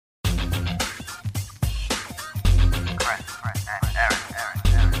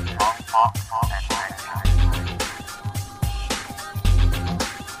Hello,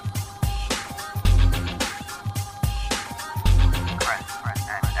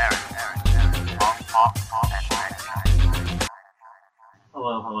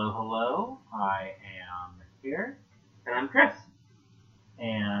 hello, hello. I am here, And I'm Chris.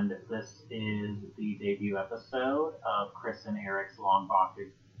 and this is the debut episode of Chris and Eric's Long Box.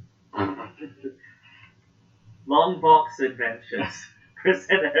 Long Box Adventures. Chris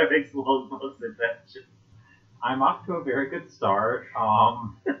and Eric's Long Box Adventures. I'm off to a very good start.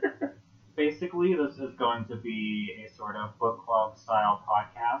 Basically, this is going to be a sort of book club style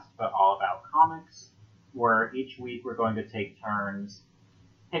podcast, but all about comics, where each week we're going to take turns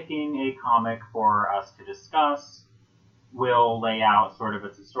picking a comic for us to discuss. We'll lay out sort of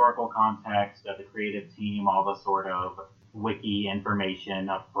its historical context of the creative team, all the sort of wiki information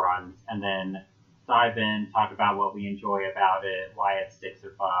up front, and then dive in, talk about what we enjoy about it, why it sticks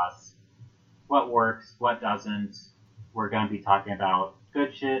with us, what works, what doesn't. We're going to be talking about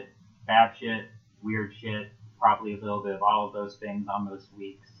good shit, bad shit, weird shit, probably a little bit of all of those things on most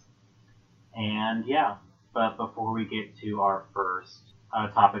weeks. And yeah, but before we get to our first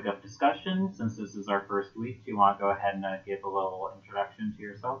topic of discussion, since this is our first week, do you want to go ahead and give a little introduction to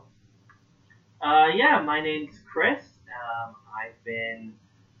yourself? Yeah, my name's Chris. I've been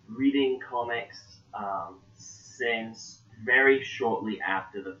reading comics since very shortly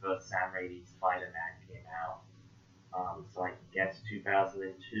after the first Sam Raimi Spider-Man came out. So I guess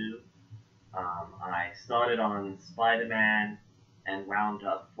 2002. I started on Spider-Man and wound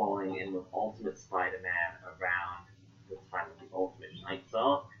up falling in with Ultimate Spider-Man around the time of the Ultimate Knights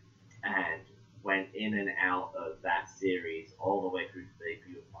arc, and went in and out of that series all the way through to the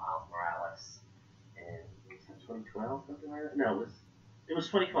debut of Miles Morales in 2012, something like that? No, it was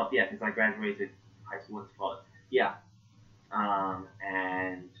 2012, yeah, because I graduated high school and college. Yeah.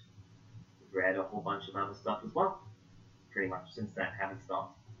 And read a whole bunch of other stuff as well. Pretty much since then, haven't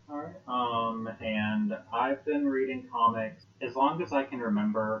stopped. Alright. And I've been reading comics as long as I can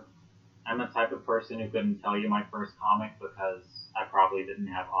remember. I'm the type of person who couldn't tell you my first comic because I probably didn't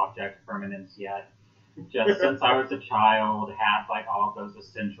have object permanence yet. Just since I was a child, had like all of those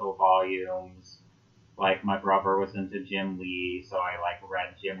essential volumes. Like my brother was into Jim Lee, so I like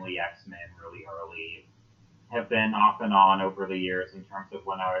read Jim Lee X-Men really early. Have been off and on over the years in terms of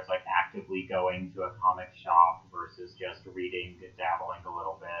when I was like actively going to a comic shop versus just reading, dabbling a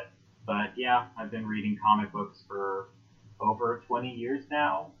little bit. But yeah, I've been reading comic books for over 20 years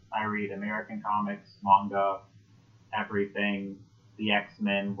now. I read American comics, manga, everything. The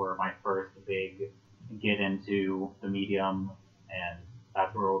X-Men were my first big get into the medium, and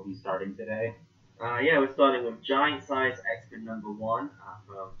that's where we'll be starting today. Yeah, we're starting with Giant Size X-Men #1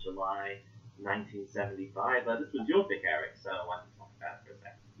 from July 1975. This was your pick, Eric, so why don't you talk about it for a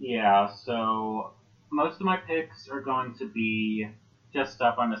second? Yeah, so most of my picks are going to be just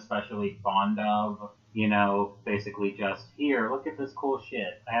stuff I'm especially fond of. You know, basically just, here, look at this cool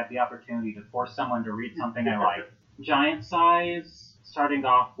shit. I have the opportunity to force someone to read something I like. Giant Size, starting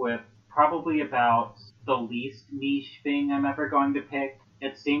off with probably about the least niche thing I'm ever going to pick.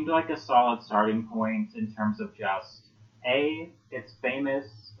 It seemed like a solid starting point in terms of just, A, it's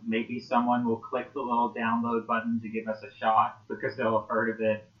famous. Maybe someone will click the little download button to give us a shot because they'll have heard of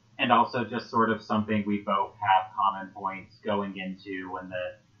it. And also just sort of something we both have common points going into, and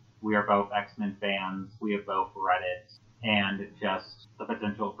that we are both X-Men fans, we have both read it, and just the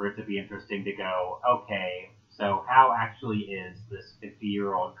potential for it to be interesting to go, okay, so how actually is this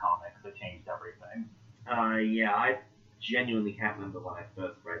 50-year-old comic that changed everything? Yeah, I genuinely can't remember when I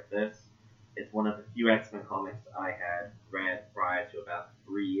first read this. It's one of the few X-Men comics I had read prior to about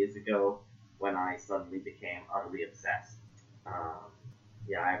 3 years ago when I suddenly became utterly obsessed.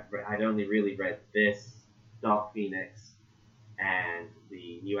 I'd only really read this, Dark Phoenix, and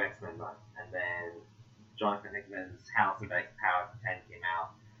the new X-Men run, and then Jonathan Hickman's House of X Power 10 came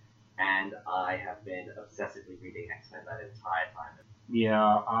out, and I have been obsessively reading X-Men that entire time. Yeah,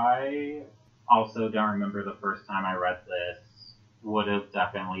 I also don't remember the first time I read this. Would have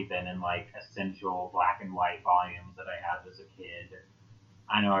definitely been in like essential black and white volumes that I had as a kid.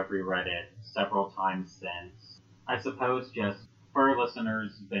 I know I've reread it several times since. I suppose just for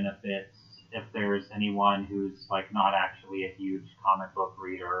listeners' benefits, if there's anyone who's like not actually a huge comic book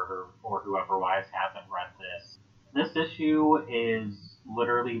reader or who otherwise hasn't read this issue is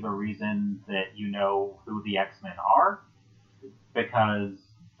literally the reason that you know who the X-Men are, because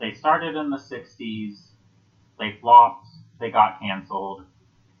they started in the 60s, they flopped, they got canceled,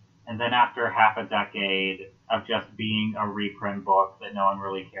 and then after half a decade of just being a reprint book that no one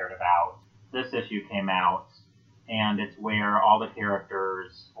really cared about, this issue came out, and it's where all the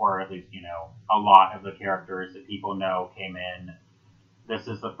characters, or at least, a lot of the characters that people know came in. This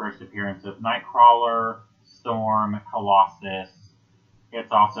is the first appearance of Nightcrawler, Storm, Colossus.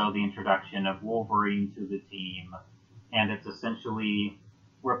 It's also the introduction of Wolverine to the team, and it's essentially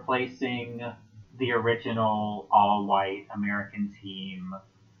replacing the original all-white American team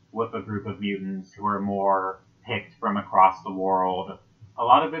with a group of mutants who are more picked from across the world. A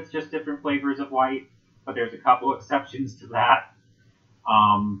lot of it's just different flavors of white, but there's a couple exceptions to that.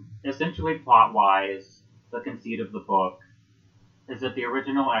 Essentially, plot-wise, the conceit of the book is that the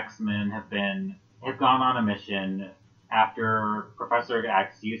original X-Men have gone on a mission after Professor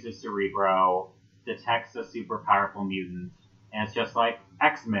X uses Cerebro, detects a super powerful mutant, and it's just like,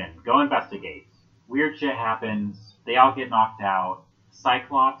 X-Men, go investigate. Weird shit happens, they all get knocked out,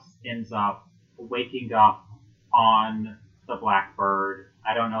 Cyclops ends up waking up on the Blackbird,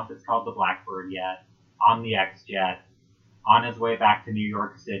 I don't know if it's called the Blackbird yet, on the X-Jet, on his way back to New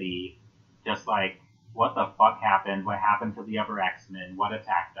York City, just like, what the fuck happened? What happened to the other X-Men? What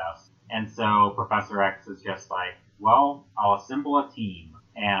attacked us? And so Professor X is just like, well, I'll assemble a team.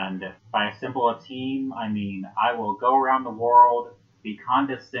 And by assemble a team, I mean I will go around the world, be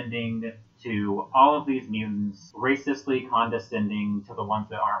condescending to all of these mutants, racistly condescending to the ones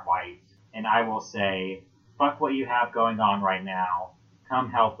that aren't white. And I will say, fuck what you have going on right now. Come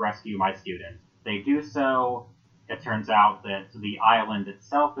help rescue my students. They do so. It turns out that the island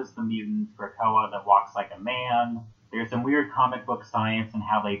itself is the mutant Krakoa that walks like a man. There's some weird comic book science in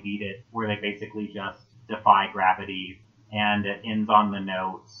how they beat it, where they basically just defy gravity. And it ends on the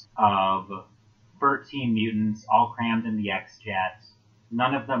notes of 13 mutants all crammed in the X-Jet.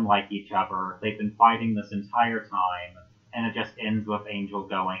 None of them like each other. They've been fighting this entire time. And it just ends with Angel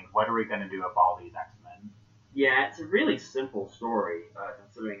going, what are we going to do with all these X-Men? Yeah, it's a really simple story,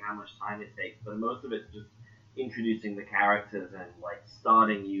 considering how much time it takes. But most of it's just introducing the characters and like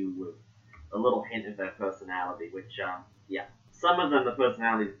starting you with a little hint of their personality, which some of them the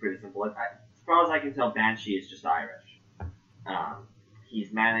personality is pretty simple. As far as I can tell, Banshee is just Irish. He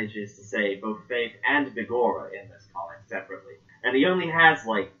manages to say both Faith and Begora in this comic separately, and he only has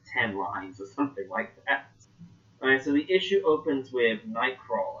like 10 lines or something like that. Alright, so the issue opens with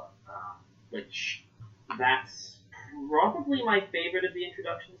Nightcrawler, which that's probably my favorite of the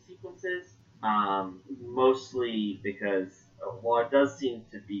introduction sequences. Mostly because, it does seem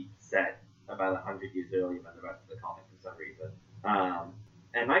to be set about 100 years earlier than the rest of the comic for some reason.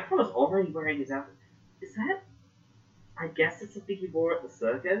 And Nightcrawler's already wearing his outfit. Is that? I guess it's something he wore at the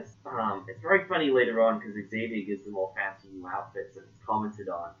circus. It's very funny later on because Xavier gives them all fancy new outfits and it's commented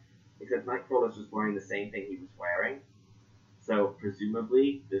on. Except Nightcrawler's just wearing the same thing he was wearing. So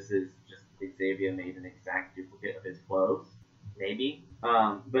presumably this is just Xavier made an exact duplicate of his clothes. Maybe.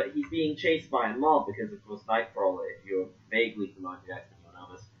 But he's being chased by a mob because, of course, Nightcrawler, if you're vaguely familiar with X-Men, you'll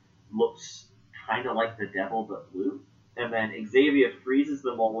know this, looks kind of like the Devil but blue. And then Xavier freezes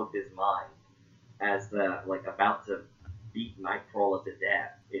them all with his mind as they're, about to beat Nightcrawler to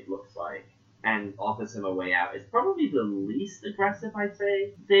death, it looks like, and offers him a way out. It's probably the least aggressive, I'd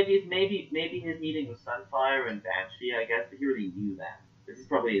say. Xavier's maybe his meeting with Sunfire and Banshee, I guess, but he already knew that. This is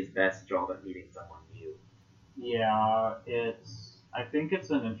probably his best job at meeting someone new. Yeah, I think it's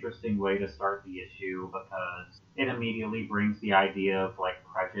an interesting way to start the issue because it immediately brings the idea of,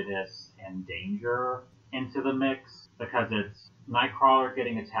 prejudice and danger into the mix because it's Nightcrawler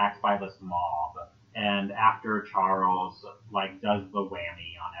getting attacked by this mob, and after Charles, does the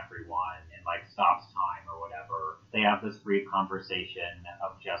whammy on everyone and, stops time or whatever, they have this brief conversation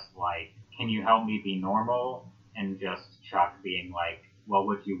of just, can you help me be normal? And just Chuck being what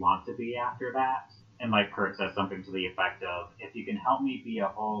would you want to be after that? And Kurt says something to the effect of, if you can help me be a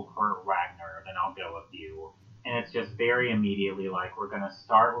whole Kurt Wagner, then I'll go with you. And it's just very immediately we're going to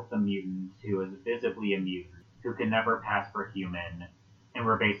start with the mutant who is visibly a mutant, who can never pass for human. And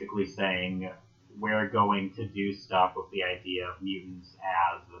we're basically saying we're going to do stuff with the idea of mutants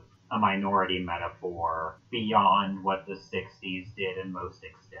as a minority metaphor beyond what the 60s did in most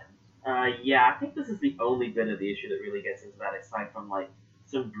extent. I think this is the only bit of the issue that really gets into that, aside from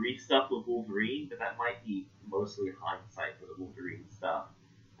some brief stuff with Wolverine, but that might be mostly hindsight for the Wolverine stuff,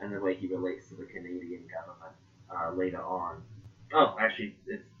 and the way he relates to the Canadian government later on. Oh, actually,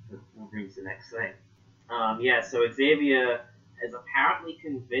 Wolverine's the next thing. So Xavier has apparently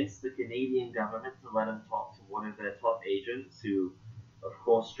convinced the Canadian government to let him talk to one of their top agents, who, of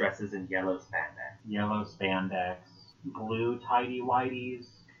course, dresses in yellow spandex. Yellow spandex, blue tidy-whities,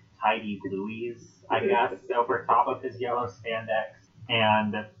 tidy blueies, I guess, over top of his yellow spandex.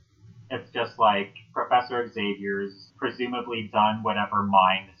 And it's just Professor Xavier's presumably done whatever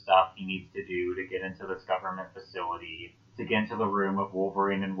mind stuff he needs to do to get into this government facility, to get into the room of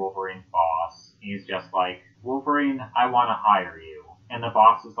Wolverine and Wolverine's boss. He's just like, Wolverine, I want to hire you. And the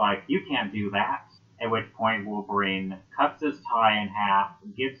boss is like, you can't do that. At which point Wolverine cuts his tie in half,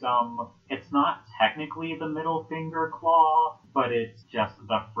 gives him, it's not technically the middle finger claw, but it's just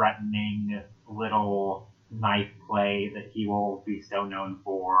the threatening little knife play that he will be so known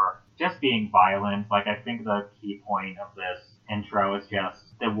for. Just being violent. Like, I think the key point of this intro is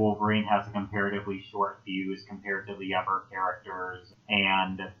just that Wolverine has a comparatively short fuse compared to the other characters,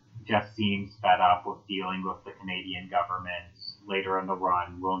 and just seems fed up with dealing with the Canadian government. Later in the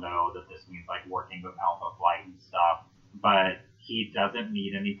run, we'll know that this means like working with Alpha Flight and stuff, but he doesn't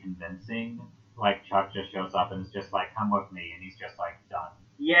need any convincing. Like, Chuck just shows up and is just like, come with me, and he's just like, done.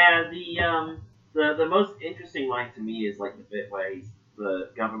 Yeah, the most interesting line to me is like the bit where the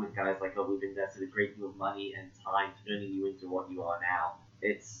government guy's like, oh, we've invested a great deal of money and time turning you into what you are now.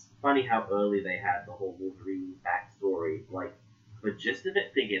 It's funny how early they had the whole Wolverine backstory, like, the gist of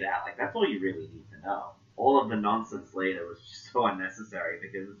it figured out. Like, that's all you really need to know. All of the nonsense later was just so unnecessary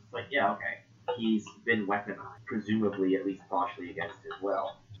because it's like, yeah, okay, he's been weaponized, presumably at least partially against his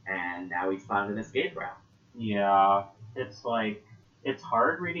will, and now he's found an escape route. Yeah, it's like, it's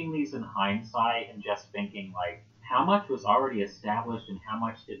hard reading these in hindsight and just thinking, like, how much was already established and how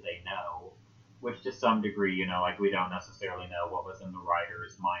much did they know? Which to some degree, you know, like, we don't necessarily know what was in the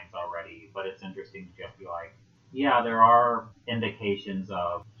writers' minds already, but it's interesting to just be like, yeah, there are indications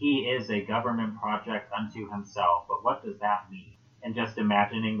of he is a government project unto himself, but what does that mean? And just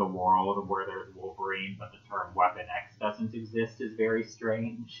imagining the world where there's Wolverine, but the term Weapon X doesn't exist is very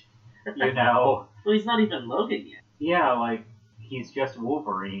strange, you know? Well, he's not even Logan yet. Yeah, like, he's just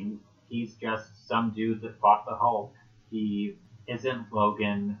Wolverine. He's just some dude that fought the Hulk. He isn't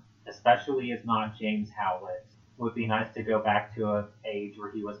Logan, especially is not James Howlett. It would be nice to go back to an age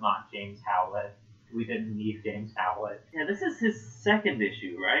where he was not James Howlett. We didn't need James Howlett. Yeah, this is his second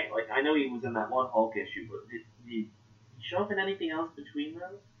issue, right? Like, I know he was in that one Hulk issue, but did he show up in anything else between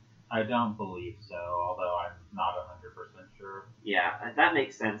those? I don't believe so, although I'm not 100% sure. Yeah, that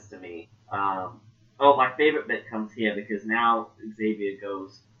makes sense to me. Oh, my favorite bit comes here because now Xavier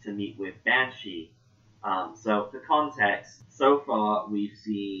goes to meet with Banshee. So, for context, so far we've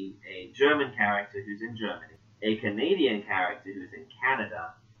seen a German character who's in Germany, a Canadian character who's in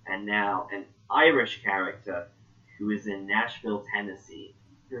Canada, and now an Irish character who is in Nashville, Tennessee.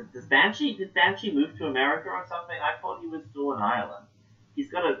 Did Banshee move to America or something? I thought he was still in Ireland. He's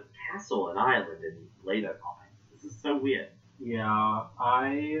got a castle in Ireland in later comics. This is so weird. Yeah,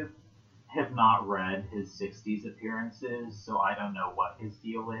 I have not read his 60s appearances, so I don't know what his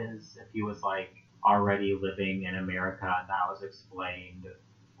deal is. If he was, like, already living in America and that was explained,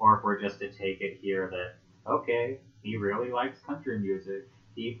 or if we're just to take it here that, okay, he really likes country music.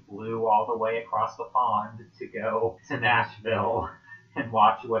 He flew all the way across the pond to go to Nashville and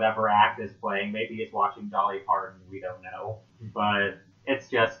watch whatever act is playing. Maybe he's watching Dolly Parton, we don't know. But it's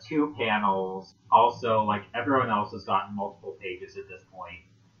just 2 panels. Also, like, everyone else has gotten multiple pages at this point.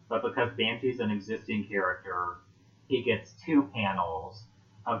 But because Banshee's an existing character, he gets 2 panels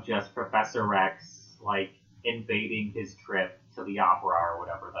of just Professor Rex, like, invading his trip to the opera or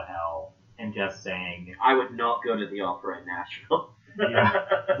whatever the hell, and just saying, I would not go to the opera in Nashville. yeah,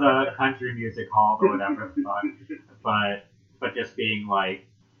 the country music hall or whatever the fuck. But just being like,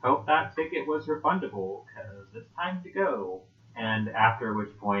 hope that ticket was refundable, because it's time to go. And after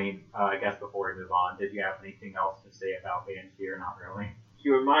which point, I guess before we move on, did you have anything else to say about Banshee or not really? He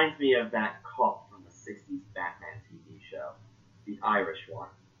reminds me of that cop from the 60s Batman TV show. The Irish one.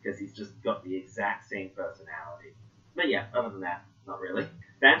 Because he's just got the exact same personality. But yeah, other than that, not really.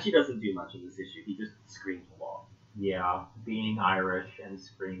 Banshee doesn't do much in this issue. He just screams a lot. Yeah, being Irish and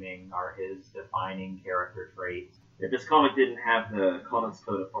screaming are his defining character traits. If this comic didn't have the Comics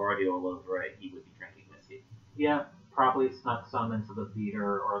Code Authority all over it, he would be drinking whiskey. Yeah, probably snuck some into the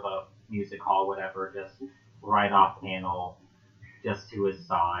theater or the music hall, whatever, just right off panel, just to his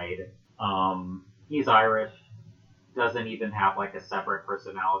side. He's Irish, doesn't even have like a separate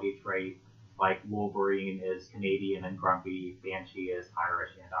personality trait. Like Wolverine is Canadian and grumpy, Banshee is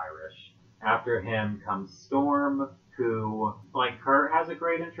Irish and Irish. After him comes Storm, who, like Kurt, has a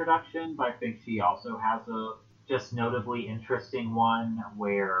great introduction, but I think she also has a just notably interesting one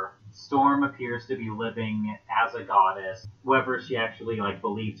where Storm appears to be living as a goddess, whether she actually like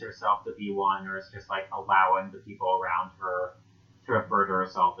believes herself to be one or is just like allowing the people around her to refer to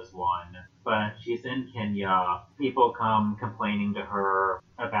herself as one. But she's in Kenya. People come complaining to her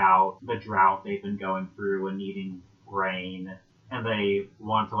about the drought they've been going through and needing rain. And they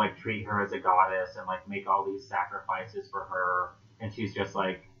want to like treat her as a goddess and like make all these sacrifices for her. And she's just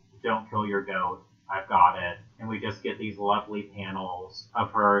like, don't kill your goat, I've got it. And we just get these lovely panels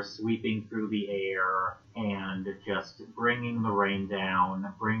of her sweeping through the air and just bringing the rain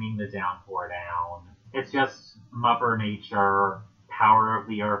down, bringing the downpour down. It's just Mother Nature, power of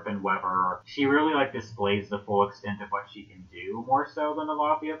the earth and weather. She really displays the full extent of what she can do, more so than a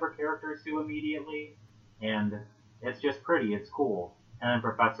lot of the other characters do immediately. And it's just pretty, it's cool. And then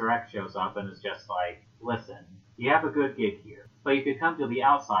Professor X shows up and is just like, listen, you have a good gig here, but you could come to the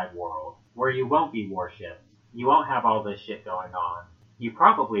outside world, where you won't be worshipped. You won't have all this shit going on. You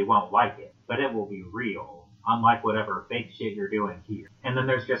probably won't like it, but it will be real, unlike whatever fake shit you're doing here. And then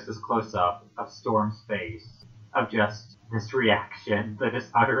there's just this close-up of Storm's face, of just this reaction that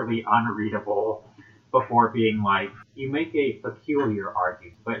is utterly unreadable, before being like, you make a peculiar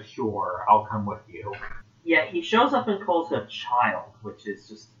argument, but sure, I'll come with you. Yeah, he shows up and calls her child, which is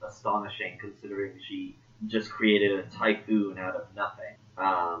just astonishing considering she just created a typhoon out of nothing.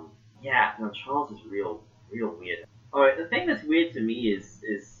 Yeah, no, Charles is real weird. Alright, the thing that's weird to me is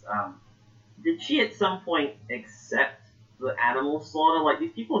did she at some point accept the animal slaughter? Like,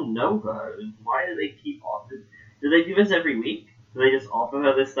 these people know her. Why do they keep offering? Do they do this every week? Do they just offer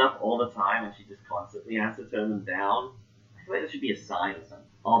her this stuff all the time and she just constantly has to turn them down? I feel like there should be a sign or something.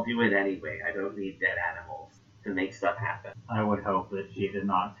 I'll do it anyway. I don't need dead animals to make stuff happen. I would hope that she did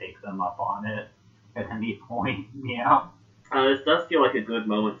not take them up on it at any point, yeah. This does feel like a good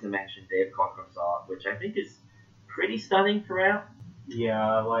moment to mention Dave Cockrum's art, which I think is pretty stunning throughout.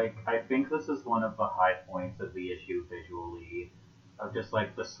 Yeah, I think this is one of the high points of the issue visually, of just,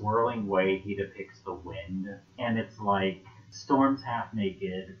 the swirling way he depicts the wind. And it's Storm's half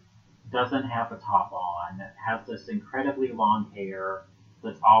naked, doesn't have a top on, has this incredibly long hair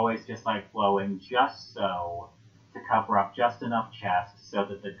that's always just, flowing just so to cover up just enough chest so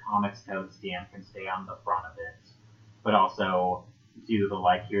that the Comics Code stamp can stay on the front of it, but also do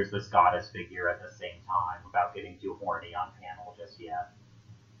the, here's this goddess figure at the same time without getting too horny on panel just yet.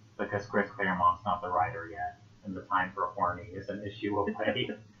 Because Chris Claremont's not the writer yet, and the time for horny is an issue away.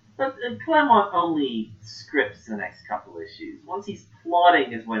 But Claremont only scripts the next couple issues. Once he's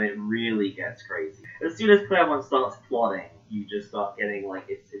plotting is when it really gets crazy. As soon as Claremont starts plotting, you just start getting,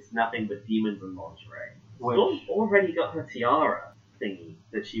 it's nothing but demons and lingerie. Storm already got her tiara thingy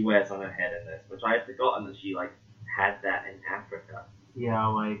that she wears on her head in this, which I had forgotten that she, had that in Africa. Yeah,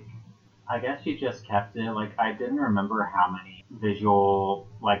 I guess she just kept it. I didn't remember how many visual,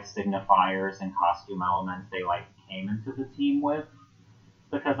 signifiers and costume elements they, came into the team with.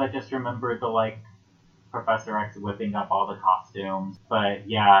 Because I just remembered the, Professor X whipping up all the costumes. But,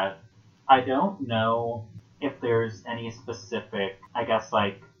 yeah, I don't know if there's any specific, I guess,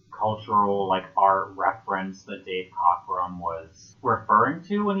 cultural, art reference that Dave Cockrum was referring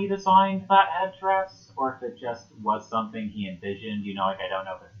to when he designed that headdress, or if it just was something he envisioned. I don't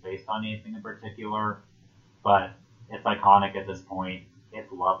know if it's based on anything in particular, but it's iconic at this point.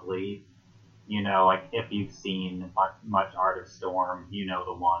 It's lovely. If you've seen much art of Storm, you know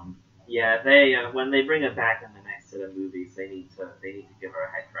the one. Yeah, they when they bring her back in the next set of movies, they need to give her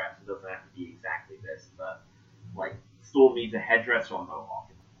a headdress. It doesn't have to be exactly this, but Storm needs a headdress or a mohawk.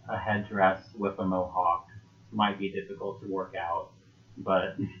 A headdress with a mohawk might be difficult to work out,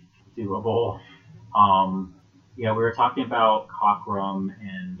 but doable. Yeah, we were talking about Cockrum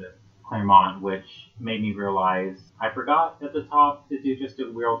and Claremont, which made me realize I forgot at the top to do just a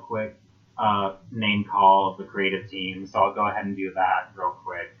real quick name call of the creative team, so I'll go ahead and do that real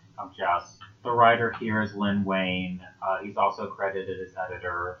quick. The writer here is Lin Wayne. He's also credited as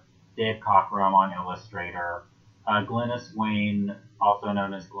editor. Dave Cockrum on illustrator. Glynis Wayne, also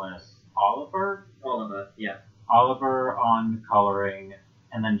known as Glynis Oliver? Oliver, yeah. Oliver on coloring,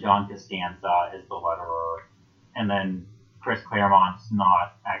 and then John Costanza is the letterer. And then Chris Claremont's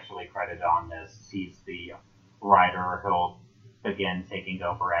not actually credited on this. He's the writer. He'll begin taking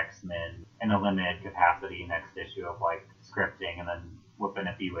over X-Men in a limited capacity next issue of scripting, and then within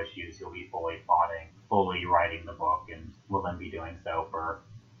a few issues he'll be fully plotting, fully writing the book, and will then be doing so for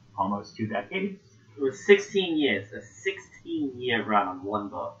almost 2 decades. It was 16 years, a 16-year run on one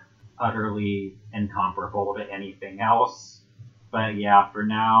book. Utterly incomparable to anything else. But yeah, for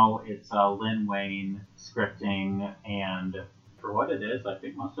now, it's Lin Wayne scripting, and for what it is, I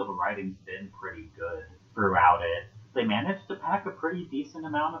think most of the writing's been pretty good throughout it. They managed to pack a pretty decent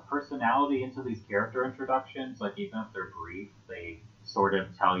amount of personality into these character introductions. Even if they're brief, they sort of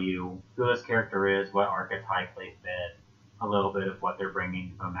tell you who this character is, what archetype they fit, a little bit of what they're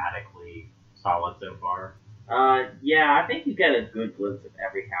bringing thematically. Solid so far. Yeah, I think you get a good glimpse of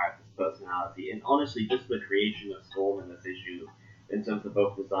every character's personality, and honestly, just the creation of Storm in this issue in terms of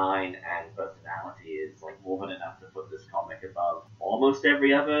both design and personality, is like more than enough to put this comic above almost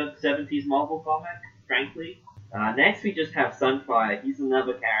every other 70s Marvel comic, frankly. Next, we just have Sunfire. He's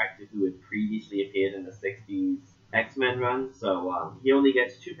another character who had previously appeared in the 60s X-Men run, so he only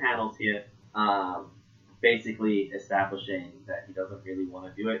gets 2 panels here, basically establishing that he doesn't really want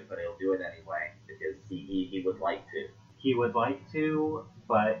to do it, but he'll do it anyway, because he would like to. He would like to,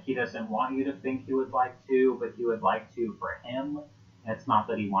 but he doesn't want you to think he would like to, but he would like to for him. And it's not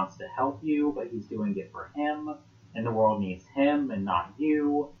that he wants to help you, but he's doing it for him, and the world needs him and not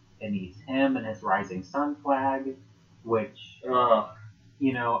you. It needs him and his rising sun flag, which,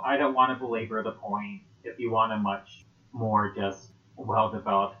 I don't want to belabor the point. If you want a much more just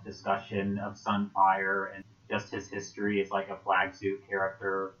well-developed discussion of Sunfire and just his history as like a flag suit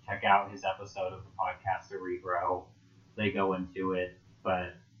character, check out his episode of the podcast Cerebro. They go into it,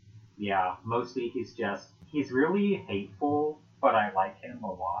 but yeah, mostly he's really hateful, but I like him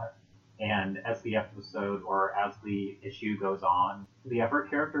a lot. And as the episode or as the issue goes on, the other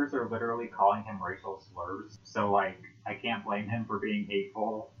characters are literally calling him racial slurs. So like, I can't blame him for being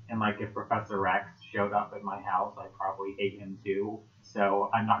hateful. And like, if Professor X showed up at my house, I'd probably hate him too. So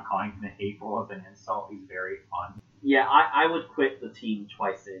I'm not calling him hateful as an insult. He's very fun. Yeah, I would quit the team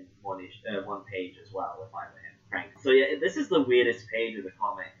twice in one page as well if I were him, frankly. So yeah, this is the weirdest page of the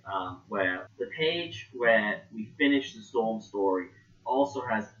comic, where the page where we finish the Storm story also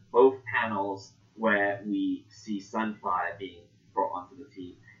has both panels where we see Sunfire being brought onto the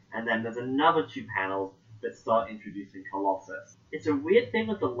team, and then there's another 2 panels that start introducing Colossus. It's a weird thing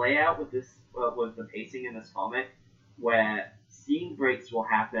with the layout with this, with the pacing in this comic, where scene breaks will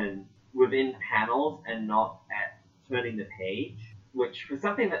happen within panels and not at turning the page, which for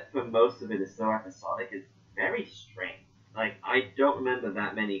something that for most of it is so episodic is very strange. Like, I don't remember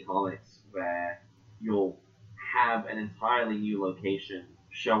that many comics where you'll have an entirely new location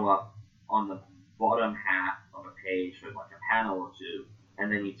show up on the bottom half of a page for like a panel or 2,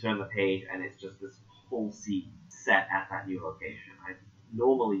 and then you turn the page and it's just this whole scene set at that new location.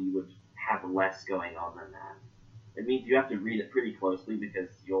 Normally you would have less going on than that. It means you have to read it pretty closely because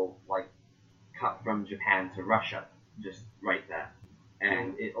you'll like cut from Japan to Russia just right there,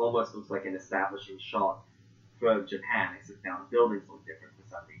 and it almost looks like an establishing shot for Japan, except now the buildings look different for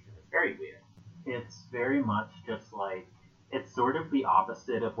some reason. It's very weird. It's very much just like, it's sort of the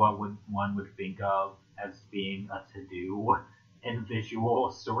opposite of what one would think of as being a to-do in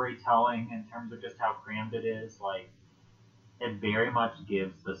visual storytelling in terms of just how crammed it is. Like, it very much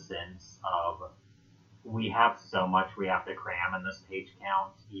gives the sense of, we have so much we have to cram in this page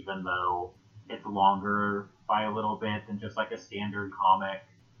count, even though it's longer by a little bit than just like a standard comic.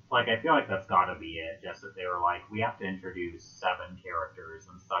 Like, I feel like that's gotta be it, just that they were like, we have to introduce 7 characters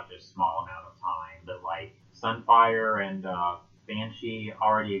in such a small amount of time that, like, Sunfire and Banshee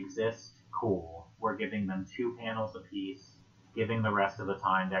already exist. Cool. We're giving them 2 panels apiece, giving the rest of the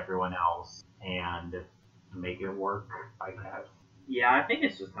time to everyone else, and make it work, I guess. Yeah, I think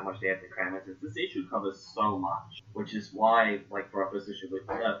it's just how much they have to cram into. This issue covers so much, which is why, like, for our first issue,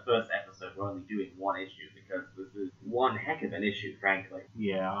 first episode, we're only doing 1 issue, because this is one heck of an issue, frankly.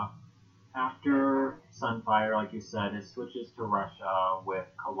 Yeah. After Sunfire, like you said, it switches to Russia with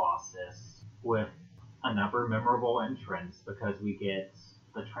Colossus, with another memorable entrance, because we get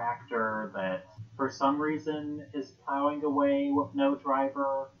the tractor that, for some reason, is plowing away with no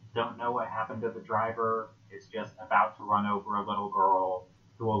driver. Don't know what happened to the driver. It's just about to run over a little girl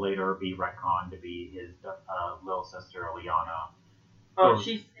who will later be retconned to be his little sister, Liana. Oh,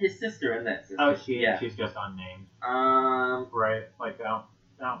 she's his sister in that sister. Oh, she is? Yeah. She's just unnamed. Right. Like, I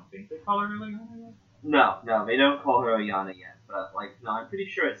don't think they call her Liana yet? No, they don't call her Oyana yet, but, like, no, I'm pretty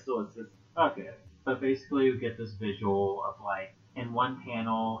sure it's still his sister. Okay. But basically you get this visual of, like, in one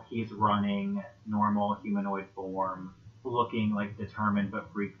panel, he's running normal humanoid form, looking, like, determined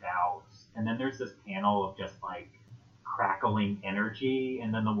but freaked out. And then there's this panel of just, like, crackling energy,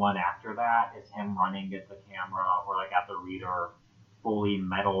 and then the one after that is him running at the camera, or, like, at the reader, fully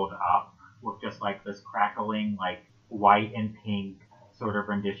metaled up, with just, like, this crackling, like, white and pink sort of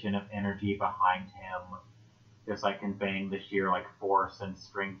rendition of energy behind him, just, like, conveying the sheer, like, force and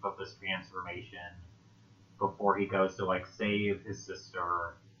strength of this transformation before he goes to, like, save his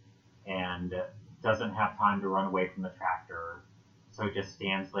sister, and doesn't have time to run away from the tractor, so he just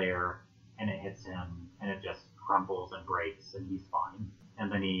stands there, and it hits him, and it just crumbles and breaks, and he's fine.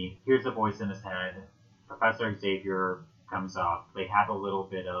 And then he hears a voice in his head. Professor Xavier comes up. They have a little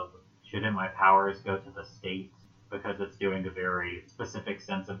bit of, shouldn't my powers go to the state? Because it's doing a very specific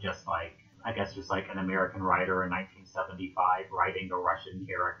sense of just like, I guess just like an American writer in 1975 writing a Russian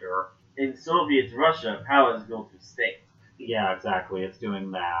character. In Soviet Russia, powers go to state. Yeah, exactly. It's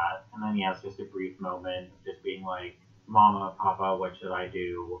doing that. And then he has just a brief moment of just being like, Mama, Papa, what should I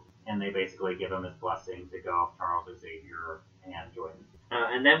do? And they basically give him his blessing to go off Charles Xavier and join.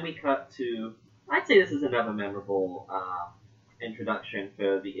 And then we cut to. I'd say this is another memorable introduction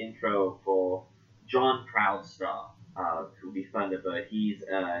for the intro for John Proudstar, who'll be Thunderbird. He's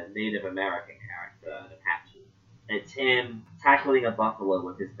a Native American character, an Apache. It's him tackling a buffalo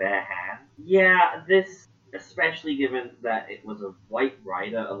with his bare hand. Yeah, this, especially given that it was a white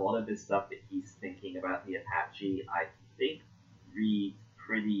writer, a lot of this stuff that he's thinking about the Apache, I think reads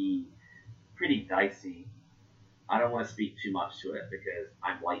pretty dicey. I don't want to speak too much to it because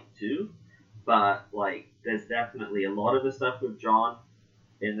I'm white too, but like, there's definitely a lot of the stuff with John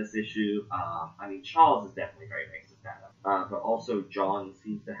in this issue. I mean, Charles is definitely very racist at him, but also John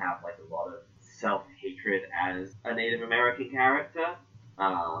seems to have like a lot of self-hatred as a Native American character,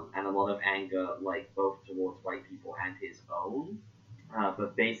 and a lot of anger, like both towards white people and his own.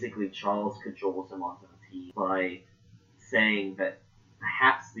 But basically, Charles cajoles him onto the team by saying that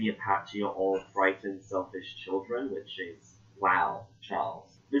perhaps the Apache are all frightened, selfish children, which is, wow, Charles.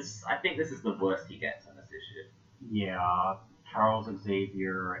 I think this is the worst he gets in this issue. Yeah, Charles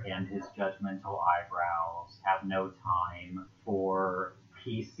Xavier and his judgmental eyebrows have no time for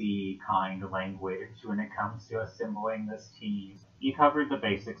PC kind language when it comes to assembling this team. You covered the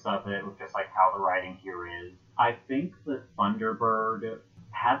basics of it with just like how the writing here is. I think that Thunderbird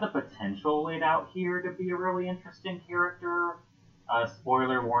had the potential laid out here to be a really interesting character.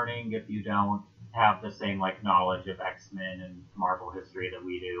 Spoiler warning if you don't have the same like knowledge of X-Men and Marvel history that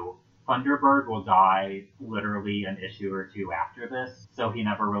we do. Thunderbird will die literally an issue or two after this, so he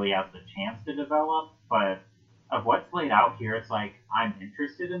never really has the chance to develop, but of what's laid out here, it's like, I'm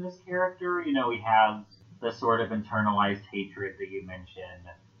interested in this character. You know, he has the sort of internalized hatred that you mentioned,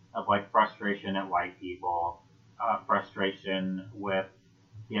 of like frustration at white people, frustration with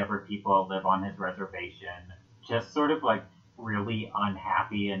the other people that live on his reservation, just sort of like really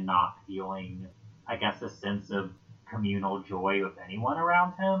unhappy and not feeling, I guess, a sense of communal joy with anyone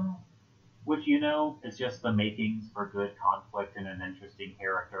around him, which, you know, is just the makings for good conflict and an interesting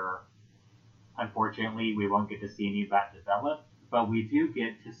character. Unfortunately, we won't get to see any of that develop, but we do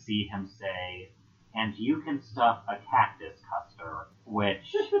get to see him say, and you can stuff a cactus, Custer,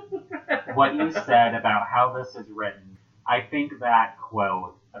 which, what you said about how this is written, I think that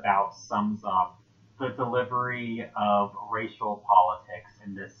quote about sums up the delivery of racial politics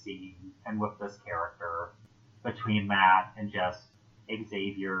in this scene and with this character, between that and just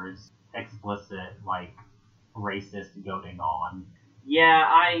Xavier's explicit, like, racist goading on. Yeah,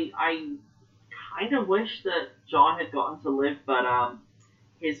 I kind of wish that John had gotten to live, but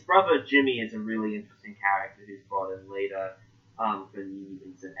his brother Jimmy is a really interesting character who's brought in later for New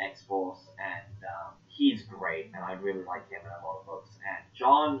Mutants and X-Force, and he's great, and I really like him in a lot of books. And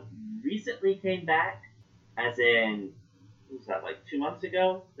John recently came back, as in, what was that, like 2 months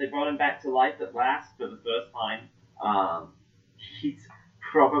ago? They brought him back to life at last for the first time. He's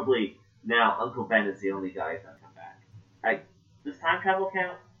probably, now Uncle Ben is the only guy who's come back. Does time travel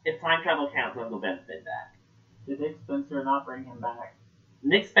count? If time travel counts, Uncle Ben's been back. Did Nick Spencer not bring him back?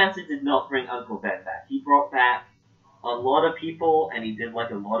 Nick Spencer did not bring Uncle Ben back. He brought back a lot of people, and he did like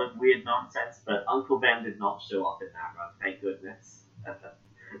a lot of weird nonsense, but Uncle Ben did not show up in that run, thank goodness.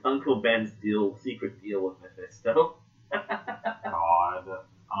 Uncle Ben's secret deal with Mephisto. God.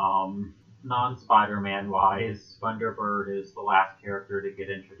 Non-Spider-Man wise, Thunderbird is the last character to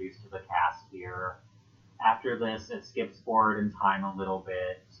get introduced to the cast here. After this, it skips forward in time a little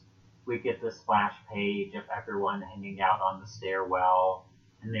bit. We get the splash page of everyone hanging out on the stairwell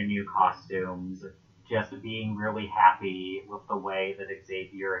in their new costumes, just being really happy with the way that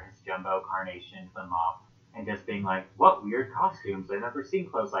Xavier has jumbo carnationed them up, and just being like, what weird costumes, I've never seen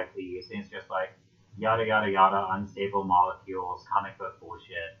clothes like these, and it's just like, yada yada yada, unstable molecules, comic book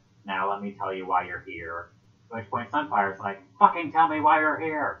bullshit. Now let me tell you why you're here. At which point Sunfire's like, fucking tell me why you're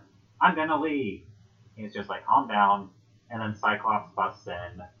here! I'm gonna leave! He's just like, calm down, and then Cyclops busts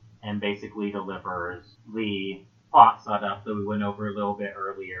in and basically delivers the plot setup that we went over a little bit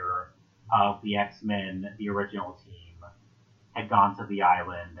earlier of the X-Men, the original team, had gone to the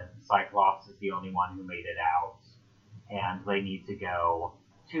island. Cyclops is the only one who made it out, and they need to go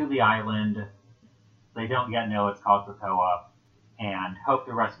to the island. They don't yet know it's called Krakoa, and hope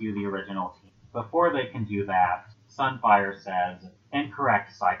to rescue the original team. Before they can do that, Sunfire says,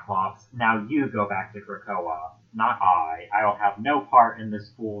 incorrect, Cyclops. Now you go back to Krakoa. Not I. I'll have no part in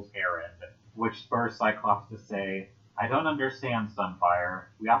this fool's errand. Which spurs Cyclops to say, I don't understand, Sunfire.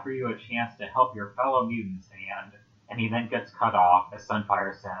 We offer you a chance to help your fellow mutants, and he then gets cut off as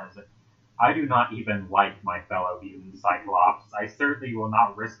Sunfire says, I do not even like my fellow mutant Cyclops. I certainly will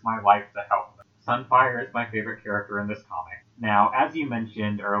not risk my life to help them. Sunfire is my favorite character in this comic. Now, as you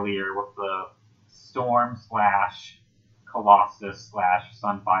mentioned earlier with the Storm slash Colossus slash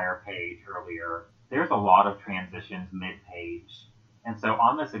Sunfire page earlier, there's a lot of transitions mid-page. And so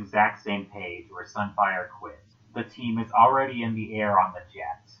on this exact same page where Sunfire quits, the team is already in the air on the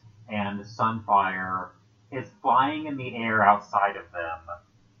jet, and Sunfire is flying in the air outside of them,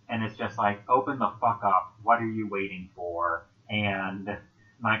 and it's just like, open the fuck up, what are you waiting for? And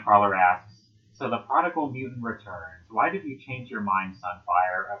Nightcrawler asks, so the prodigal mutant returns. Why did you change your mind,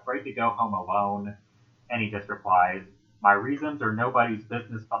 Sunfire? Afraid to go home alone? And he just replies, my reasons are nobody's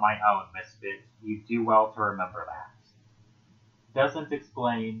business but my own, Misfit. You do well to remember that. Doesn't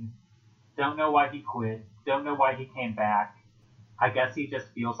explain. Don't know why he quit. Don't know why he came back. I guess he just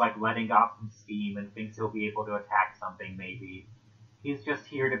feels like letting off some steam and thinks he'll be able to attack something, maybe. He's just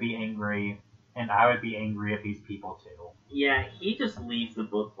here to be angry, and I would be angry at these people too. Yeah, he just leaves the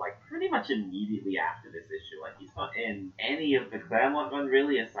book like pretty much immediately after this issue. Like, he's not in any of the Claremont run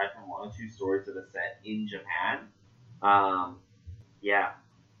really, aside from one or two stories that are set in Japan.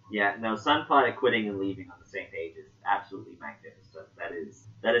 No, Sunfire quitting and leaving on the same page is absolutely magnificent.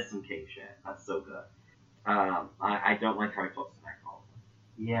 That is some king shit. That's so good. I don't like how he talks to Nightcrawler.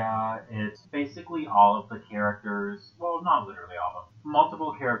 Yeah, it's basically all of the characters, well, not literally all of them,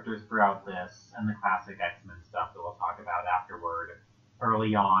 multiple characters throughout this and the classic X-Men stuff that we'll talk about afterward,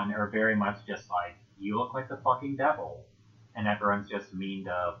 early on, are very much just like, you look like the fucking devil. And everyone's just mean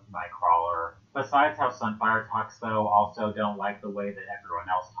to Nightcrawler. Besides how Sunfire talks, though, also don't like the way that everyone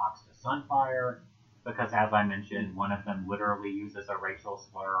else talks to Sunfire, because as I mentioned, one of them literally uses a racial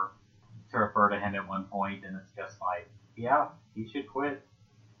slur to refer to him at one point, and it's just like, yeah, he should quit.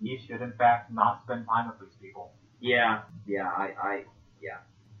 He should, in fact, not spend time with these people. Yeah.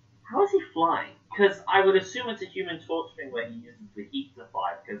 How is he flying? Because I would assume it's a Human Torch thing where he uses the heat to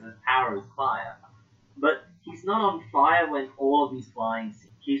fly, because his power is fire. But he's not on fire when all of these flying scenes.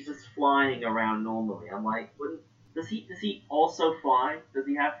 He's just flying around normally. I'm like, does he also fly? Does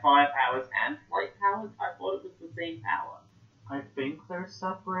he have fire powers and flight powers? I thought it was the same power. I think they're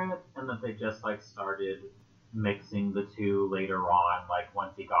separate, and that they just like started mixing the two later on. Like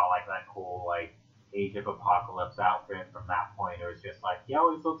once he got like that cool like Age of Apocalypse outfit, from that point it was just like he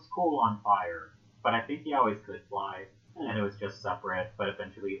always looks cool on fire. But I think he always could fly, and it was just separate. But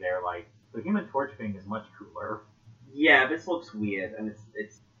eventually they're like, the Human Torch thing is much cooler. Yeah, this looks weird, and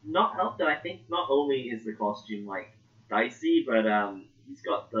it's not helped that I think not only is the costume like dicey, but he's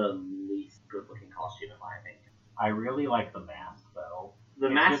got the least good looking costume in my opinion. I really like the mask though. The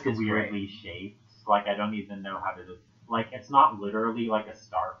it's mask just is weirdly great. shaped. Like I don't even know how to like it's not literally like a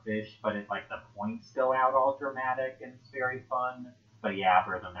starfish, but it's like the points go out all dramatic and it's very fun. But yeah,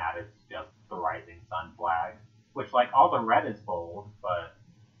 other than that, it's just the Rising Sun flag, which like all the red is bold, but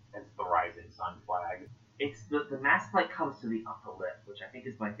it's the Rising Sun flag. It's the mask like comes to the upper lip, which I think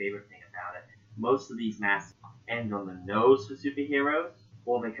is my favorite thing about it. Most of these masks end on the nose for superheroes,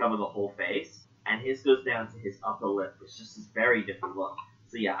 or they cover the whole face, and his goes down to his upper lip, which just is very different look.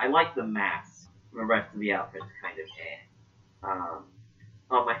 So yeah, I like the mask. The rest of the outfit's kind of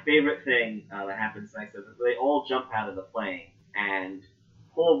my favorite thing that happens next is that they all jump out of the plane, and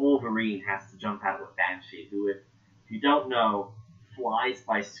poor Wolverine has to jump out with Banshee, who, if you don't know, flies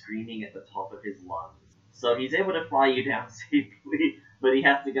by screaming at the top of his lungs. So he's able to fly you down safely, but he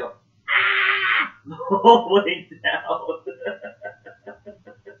has to go the whole way down.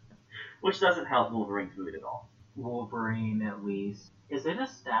 Which doesn't help Wolverine's mood at all. Wolverine, at least. Is it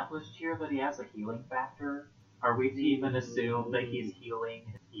established here that he has a healing factor? Are we to even assume that he's healing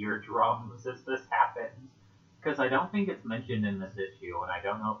his eardrums as this happens? Because I don't think it's mentioned in this issue, and I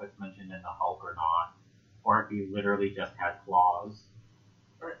don't know if it's mentioned in the Hulk or not, or if he literally just has claws.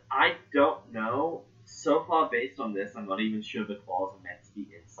 I don't know. So far, based on this, I'm not even sure the claws are meant to be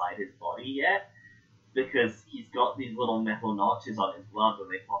inside his body yet, because he's got these little metal notches on his gloves and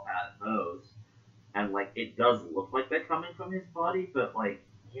they pop out of those, and like it does look like they're coming from his body, but like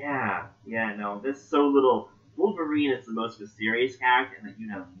no, there's so little. Wolverine is the most mysterious character in that you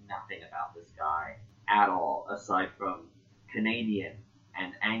know nothing about this guy at all, aside from Canadian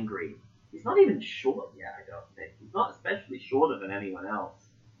and angry. He's not even short yet, I don't think. He's not especially shorter than anyone else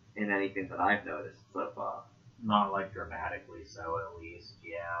in anything that I've noticed so far. Not like dramatically so, at least,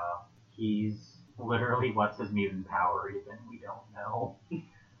 yeah. He's literally, what's his mutant power even? We don't know.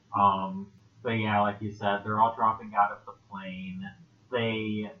 But yeah, like you said, they're all dropping out of the plane.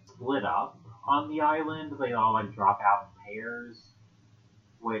 They split up on the island. They all like drop out in pairs,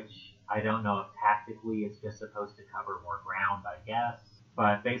 which I don't know if tactically it's just supposed to cover more ground, I guess.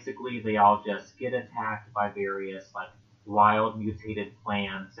 But basically, they all just get attacked by various, like, wild mutated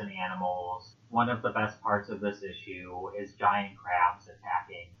plants and animals. One of the best parts of this issue is giant crabs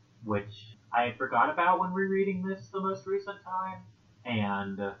attacking, which I forgot about when rereading this the most recent time.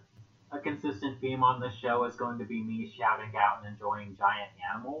 And a consistent theme on this show is going to be me shouting out and enjoying giant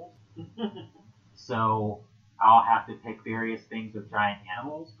animals. So I'll have to pick various things with giant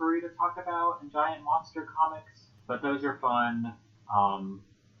animals for you to talk about in giant monster comics. But those are fun.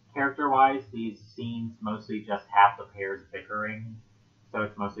 Character-wise, these scenes mostly just have the pairs bickering, so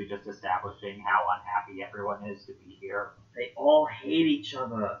it's mostly just establishing how unhappy everyone is to be here. They all hate each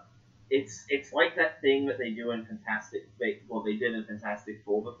other. It's like that thing that they do in they did in Fantastic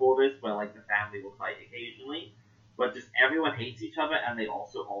Four before this, where like the family will fight occasionally, but just everyone hates each other, and they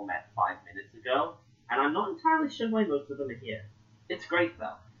also all met 5 minutes ago. And I'm not entirely sure why most of them are here. It's great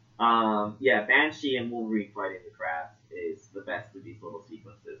though. Yeah, Banshee and Wolverine fighting the crabs is the best of these little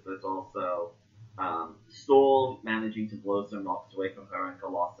sequences. There's also Storm managing to blow some rocks away from her and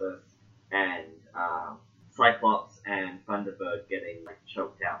Colossus, and Cyclops and Thunderbird getting like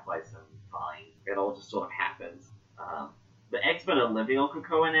choked out by some vines. It all just sort of happens. The X-Men are living on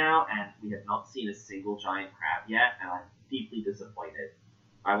Krakoa now, and we have not seen a single giant crab yet, and I'm deeply disappointed.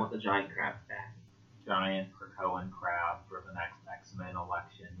 I want the giant crabs back. Giant Krakoan crab for the next X-Men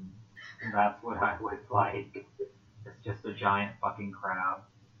election. That's what I would like. It's just a giant fucking crab.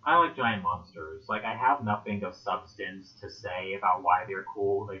 I like giant monsters. Like, I have nothing of substance to say about why they're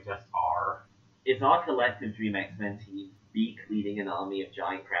cool, they just are. Is our collective Dream X-Men team Beak leading an army of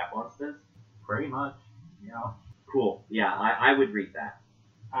giant crab monsters? Pretty much, yeah. Cool, yeah, I would read that.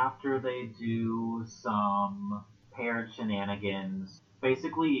 After they do some paired shenanigans,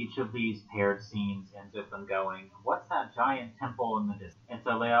 basically each of these paired scenes ends with them going, what's that giant temple in the distance? And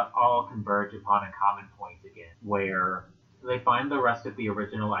so they all converge upon a common point again, where they find the rest of the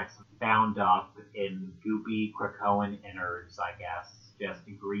original X bound up in goopy Krakoan innards, I guess, just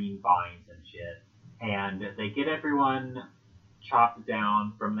green vines and shit. And they get everyone chopped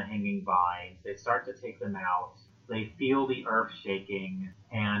down from the hanging vines. They start to take them out. They feel the earth shaking,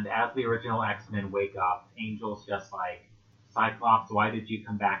 and as the original X-Men wake up, Angel's just like, Cyclops, why did you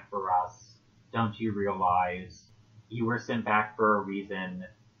come back for us? Don't you realize you were sent back for a reason,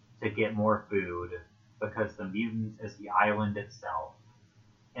 to get more food, because the mutants is the island itself.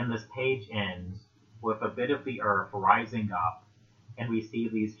 And this page ends with a bit of the earth rising up, and we see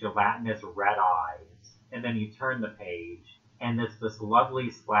these gelatinous red eyes. And then you turn the page, and it's this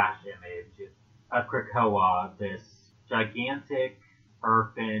lovely splash image of Krakoa, this gigantic,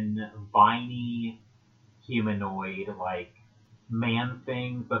 earthen, viney, humanoid, like, man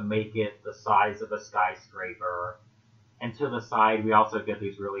thing, but make it the size of a skyscraper. And to the side, we also get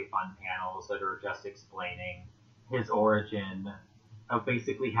these really fun panels that are just explaining his origin of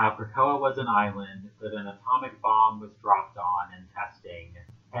basically how Krakoa was an island that an atomic bomb was dropped on in testing,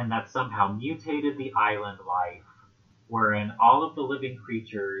 and that somehow mutated the island life, wherein all of the living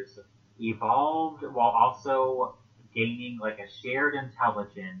creatures evolved while also gaining like a shared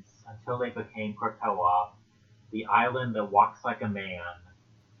intelligence until they became Krakoa, the island that walks like a man.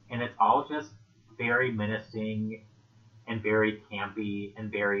 And it's all just very menacing and very campy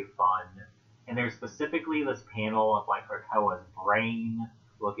and very fun. And there's specifically this panel of like Krakoa's brain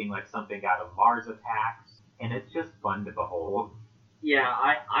looking like something out of Mars Attacks, and it's just fun to behold. Yeah,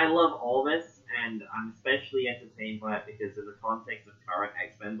 I love all this, and I'm especially entertained by it because in the context of current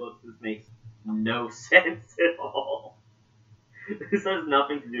X-Men books, this makes no sense at all. This has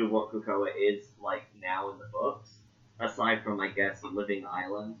nothing to do with what Krakoa is like now in the books, aside from, I guess, a living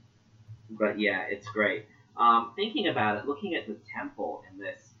island. But yeah, it's great. Thinking about it, looking at the temple in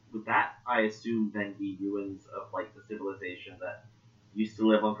this, would that, I assume, then be ruins of, like, the civilization that used to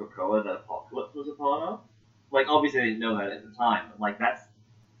live on Krakoa that Apocalypse was a part of? Like, obviously they didn't know that at the time, but, like, that's...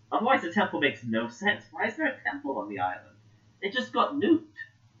 Otherwise the temple makes no sense. Why is there a temple on the island? It just got nuked.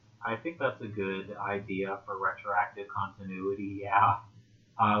 I think that's a good idea for retroactive continuity, yeah.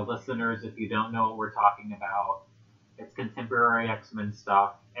 Listeners, if you don't know what we're talking about, it's contemporary X-Men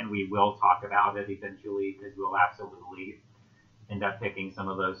stuff, and we will talk about it eventually, because we'll absolutely end up picking some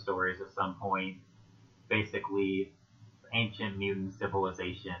of those stories at some point. Basically, ancient mutant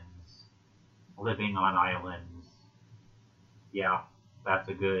civilizations living on islands. Yeah, that's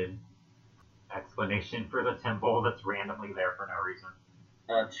a good explanation for the temple that's randomly there for no reason.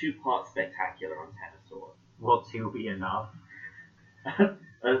 2-part spectacular on Tenosaur. Will 2 be enough?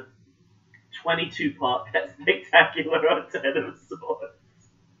 A 22-part spectacular on Tenosaur.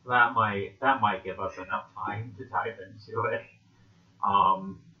 That might give us enough time to dive into it.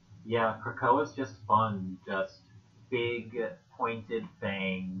 Yeah, Krakoa's just fun. Just big pointed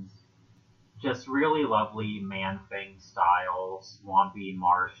fangs, just really lovely Man-Thing style, swampy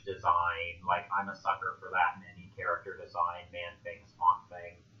marsh design. Like, I'm a sucker for that in any character design. Man-Thing, Swamp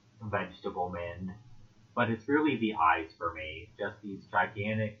Thing, Vegetable Men. But it's really the eyes for me. Just these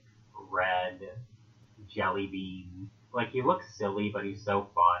gigantic red jelly beans. Like, he looks silly, but he's so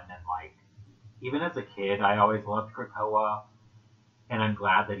fun. And, like, even as a kid, I always loved Krakoa. And I'm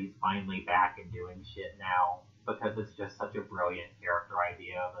glad that he's finally back and doing shit now. Because it's just such a brilliant character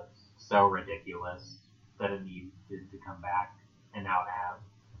idea that's so ridiculous that it needed to come back. And now it has.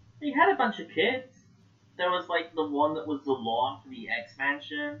 He had a bunch of kids. There was like the one that was the lawn for the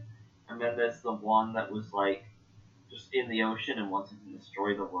X-Mansion, and then there's the one that was like just in the ocean and wanted to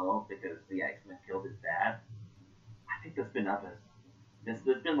destroy the world because the X-Men killed his dad. I think there's been others. There's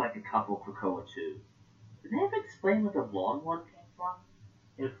been like a couple Krakoa too. Did they ever explain where the lawn one came from?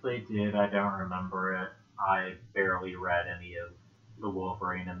 If they did, I don't remember it. I barely read any of the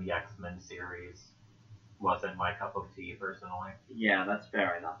Wolverine and the X-Men series. Wasn't my cup of tea, personally. Yeah, that's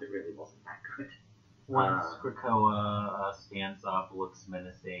fair enough. It really wasn't that good. Once Krakoa stands up, looks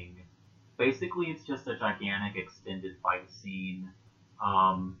menacing. Basically, it's just a gigantic extended fight scene.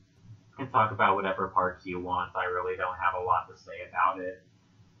 Can talk about whatever parts you want. I really don't have a lot to say about it.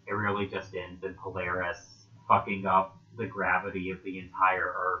 It really just ends in Polaris fucking up the gravity of the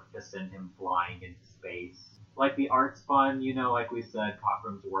entire Earth to send him flying into space. Like, the art's fun, like we said,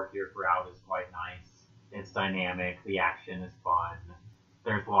 Cochrum's work here throughout is quite nice. It's dynamic, the action is fun.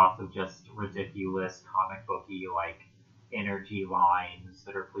 There's lots of just ridiculous comic booky, like, energy lines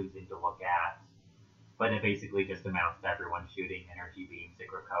that are pleasing to look at. But it basically just amounts to everyone shooting energy beams at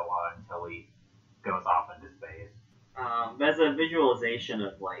Krakoa until he goes off into space. There's a visualization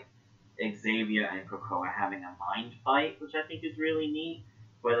of, like, Xavier and Krakoa having a mind fight, which I think is really neat,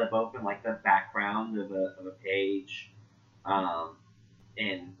 where they're both in, like, the background of a page,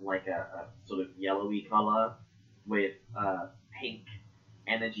 in, like, a sort of yellowy color, with, pink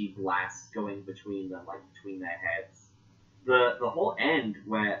energy blasts going between them, like, between their heads. The whole end,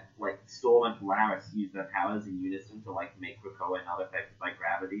 where, like, Storm and Polaris use their powers in unison to, like, make Krakoa not affected by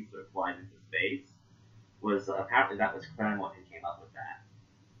gravity, so it flies into space, was, apparently that was Claremont who came up with that.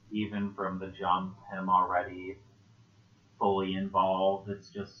 Even from the jump, him already fully involved, it's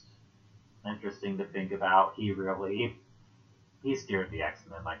just interesting to think about. He steered the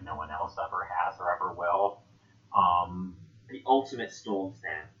X-Men like no one else ever has or ever will. The ultimate Storm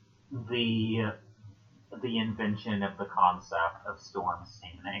stand. The invention of the concept of Storm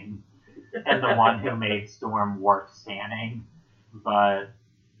standing, and the one who made Storm worth standing. But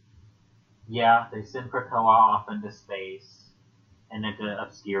yeah, they send Krakoa off into space and into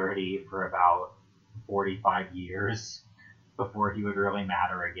obscurity for about 45 years before he would really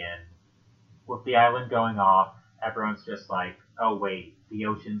matter again. With the island going off, everyone's just like, oh wait, the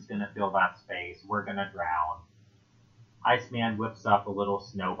ocean's gonna fill that space, we're gonna drown. Iceman whips up a little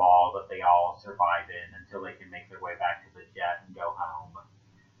snowball that they all survive in until they can make their way back to the jet and go home.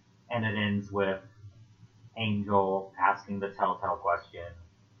 And it ends with Angel asking the telltale question,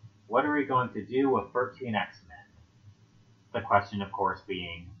 what are we going to do with 13 X-Men? The question, of course,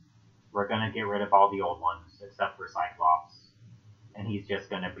 being, we're going to get rid of all the old ones, except for Cyclops. And he's just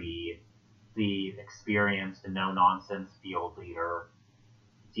going to be the experienced, no-nonsense field leader,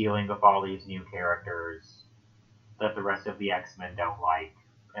 dealing with all these new characters that the rest of the X-Men don't like.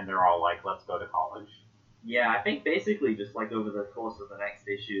 And they're all like, let's go to college. Yeah, I think basically just like over the course of the next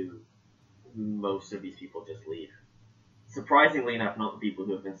issue, most of these people just leave. Surprisingly enough, not the people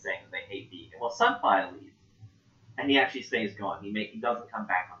who have been saying that they hate Beacon. Well, Sunfire leaves. And he actually stays gone. He doesn't come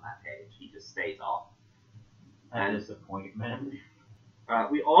back on that page. He just stays off. A disappointment.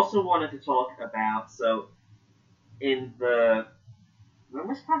 We also wanted to talk about, so in the, when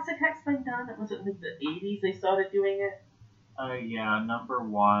was Classic X-Men done? Was it like the 80s they started doing it? Yeah, number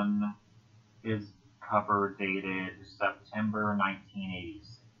 1 is cover dated September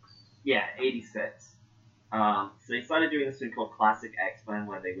 1986. Yeah, 86. So they started doing this thing called Classic X-Men,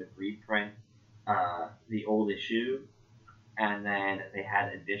 where they would reprint the old issue, and then they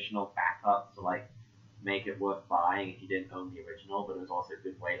had additional backups to like make it worth buying if you didn't own the original. But it was also a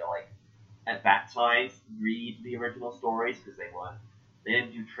good way to like at that time read the original stories because they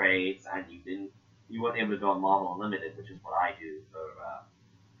didn't do trades, and you weren't able to go on Marvel Unlimited, which is what I do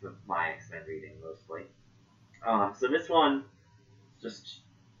for my X-Men reading mostly. So this one just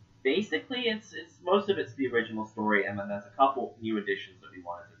basically it's most of it's the original story, and then there's a couple new additions that we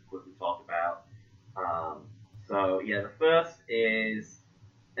wanted to quickly talk about. So yeah, the first is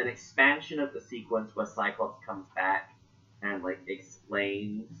an expansion of the sequence where Cyclops comes back and like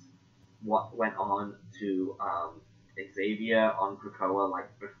explains what went on to Xavier on Krakoa, like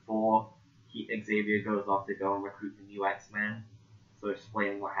before Xavier goes off to go and recruit the new X-Men. So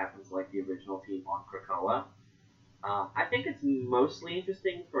explaining what happens like the original team on Krakoa. I think it's mostly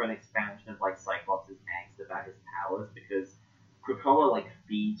interesting for an expansion of like Cyclops' angst about his powers because Krakoa like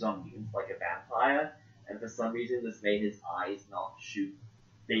feeds on mutants like a vampire, and for some reason this made his eyes not shoot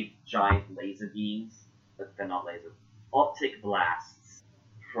big giant laser beams. But they're not laser, optic blasts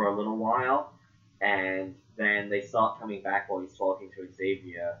for a little while, and then they start coming back while he's talking to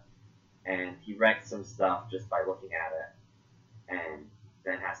Xavier, and he wrecks some stuff just by looking at it, and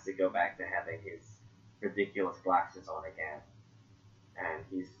then has to go back to having his ridiculous glasses on again. And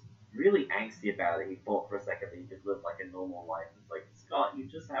he's really angsty about it. He thought for a second that he could live like a normal life. It's like, Scott, you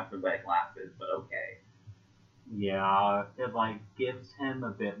just have to wear glasses, but okay. Yeah, it like gives him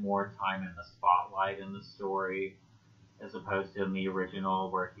a bit more time in the spotlight in the story, as opposed to in the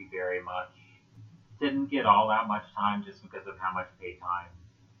original where he very much didn't get all that much time just because of how much page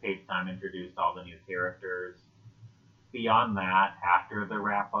time introduced all the new characters. Beyond that, after the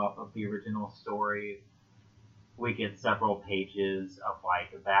wrap up of the original story, we get several pages of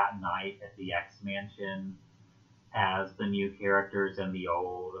like that night at the X Mansion as the new characters and the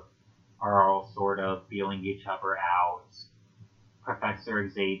old are all sort of feeling each other out. Professor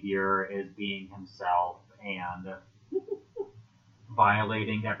Xavier is being himself and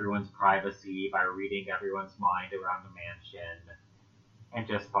violating everyone's privacy by reading everyone's mind around the mansion, and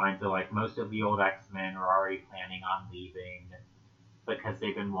just finds that like most of the old X-Men are already planning on leaving because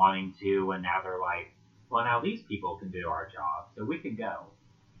they've been wanting to, and now they're like, well, now these people can do our job, so we can go.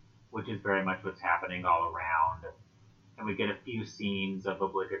 Which is very much what's happening all around. And we get a few scenes of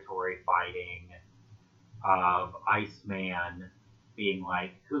obligatory fighting, of Iceman being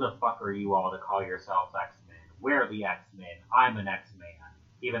like, who the fuck are you all to call yourselves X-Men? We're the X-Men. I'm an X-Man,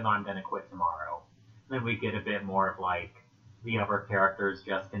 even though I'm going to quit tomorrow. And then we get a bit more of like the other characters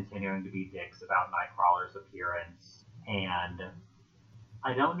just continuing to be dicks about Nightcrawler's appearance. And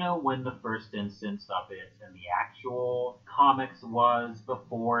I don't know when the first instance of it in the actual comics was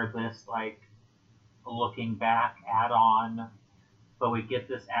before this, like, looking back add-on, but we get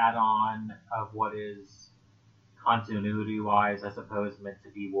this add-on of what is continuity-wise, I suppose, meant to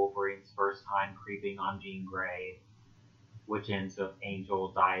be Wolverine's first time creeping on Jean Grey, which ends with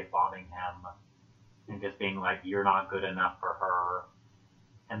Angel dive-bombing him and just being like, you're not good enough for her,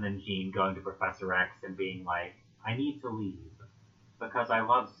 and then Jean going to Professor X and being like, I need to leave because I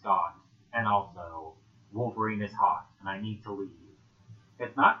love Scott, and also Wolverine is hot and I need to leave.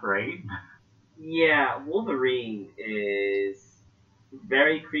 It's not great. Yeah, Wolverine is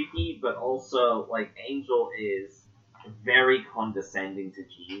very creepy, but also, like, Angel is very condescending to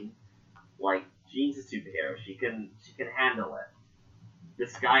Jean. Like, Jean's a superhero. She can handle it.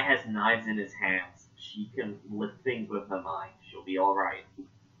 This guy has knives in his hands. She can lift things with her mind. She'll be alright.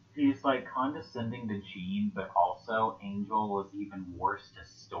 He's, like, condescending to Jean, but also Angel is even worse to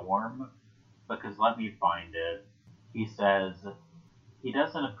Storm, because let me find it. He says, he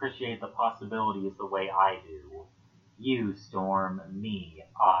doesn't appreciate the possibilities the way I do. You, Storm, me,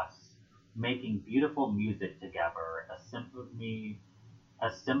 us, making beautiful music together, a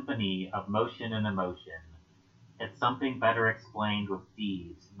symphony of motion and emotion. It's something better explained with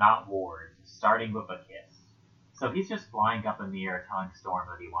deeds, not words, starting with a kiss. So he's just flying up in the air telling Storm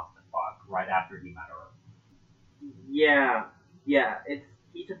that he wants to fuck right after he met her. Yeah,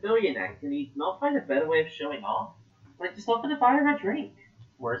 he's a billionaire. Can he not find a better way of showing off? Like, just offer to buy her a drink.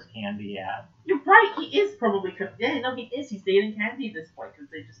 Where's Candy at? You're right, he is probably... Yeah, no, he is. He's dating Candy at this point,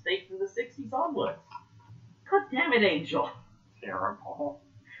 because they just date from the 60s onwards. God damn it, Angel. Terrible.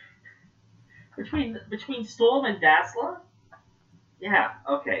 Between Storm and Dazzler? Yeah,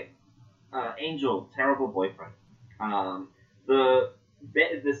 okay. Angel, terrible boyfriend. The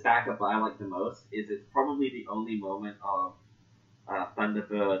bit of this backup I like the most is it's probably the only moment of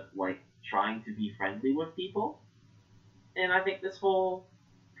Thunderbird, like, trying to be friendly with people. And I think this whole,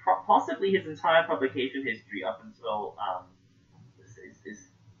 possibly his entire publication history up until, is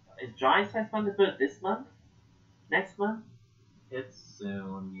Giant Size Thunderbird this month? Next month? It's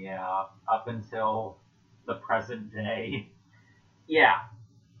soon, yeah. Up until the present day. Yeah.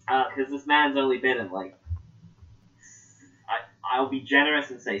 Because this man's only been in, like, I'll be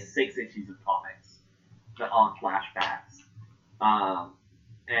generous and say 6 issues of comics that aren't flashbacks.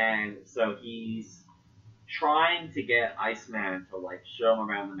 And so he's trying to get Iceman to, like, show him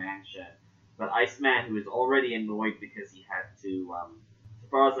around the mansion. But Iceman, who is already annoyed because he had to, as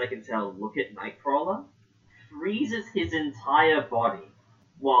far as I can tell, look at Nightcrawler, freezes his entire body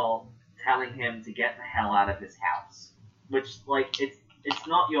while telling him to get the hell out of his house. Which, like, it's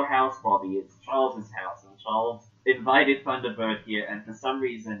not your house, Bobby, it's Charles's house, and Charles invited Thunderbird here, and for some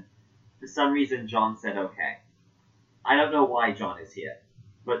reason, John said okay. I don't know why John is here,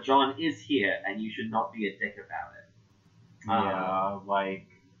 but John is here, and you should not be a dick about it. Yeah, like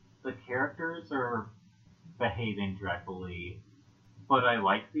the characters are behaving dreadfully, but I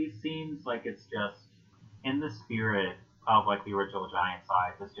like these scenes. Like it's just in the spirit of like the original Giant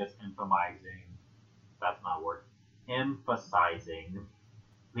Size. It's just emphasizing. That's not a word. Emphasizing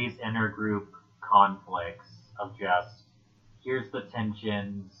these intergroup conflicts of just here's the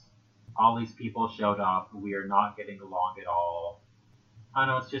tensions. All these people showed up. We are not getting along at all. I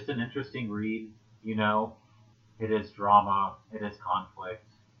don't know. It's just an interesting read. You know, it is drama. It is conflict.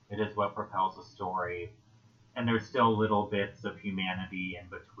 It is what propels a story. And there's still little bits of humanity in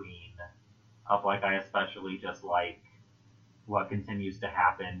between. Of like, I especially just like what continues to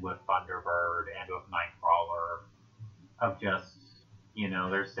happen with Thunderbird and with Nightcrawler. Of just, you know,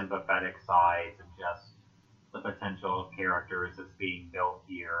 their sympathetic sides and just the potential characters that's being built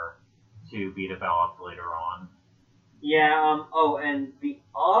here to be developed later on. Yeah. Oh, and the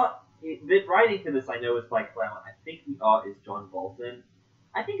art. The writing for this, I know, is by Claremont. I think the art is John Bolton.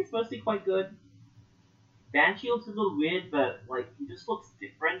 I think it's mostly quite good. Banshee looks a little weird, but like he just looks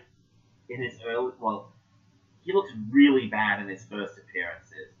different in his early. Well, he looks really bad in his first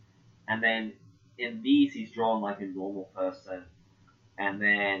appearances, and then in these he's drawn like a normal person, and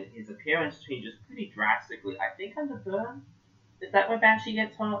then his appearance changes pretty drastically. I think under Byrne, is that where Banshee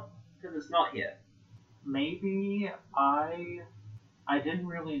gets hot? Because it's not here. Maybe I didn't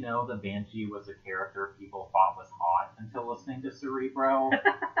really know the Banshee was a character people thought was hot until listening to Cerebro.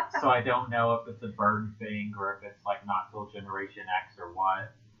 So I don't know if it's a Bird thing or if it's like not till Generation X or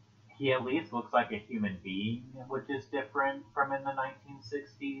what. He at least looks like a human being, which is different from in the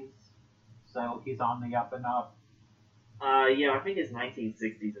 1960s. So he's on the up and up. Yeah, I think his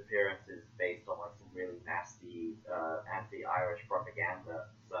 1960s appearance is based on like some really nasty anti-Irish propaganda.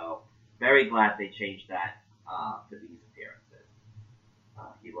 So very glad they changed that for these appearances.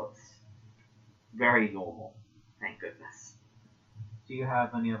 He looks very normal, thank goodness. Do you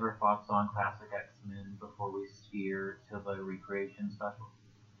have any other thoughts on classic X-Men before we steer to the recreation special?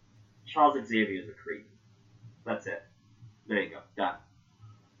 Charles Xavier is a creep. That's it. There you go. Done.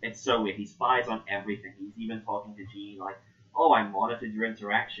 It's so weird. He spies on everything. He's even talking to Jean like, "Oh, I monitored your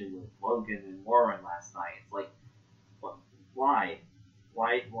interaction with Logan and Warren last night." It's like, what? Why?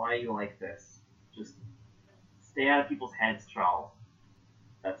 Why are you like this? Just stay out of people's heads, Charles.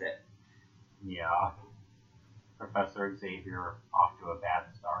 That's it. Yeah. Professor Xavier off to a bad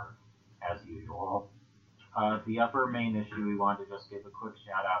start, as usual. The other main issue we wanted to just give a quick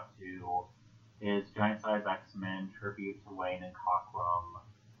shout out to is Giant Size X-Men Tribute to Wayne and Cockrum.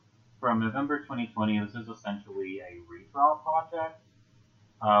 From November 2020, this is essentially a redraw project.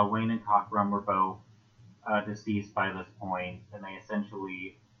 Wayne and Cockrum were both deceased by this point, and they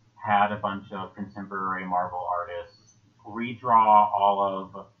essentially had a bunch of contemporary Marvel artists redraw all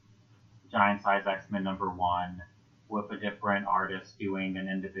of Giant Size X-Men #1 with a different artist doing an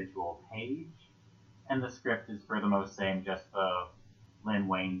individual page. And the script is for the most same, just the Lin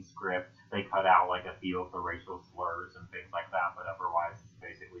Wayne script. They cut out like a few of the racial slurs and things like that, but otherwise it's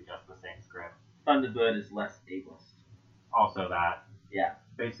basically just the same script. Thunderbird is less ableist. Also that. Yeah.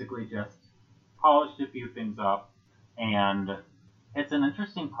 Basically just polished a few things up, and it's an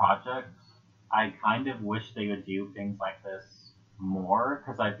interesting project. I kind of wish they would do things like this more,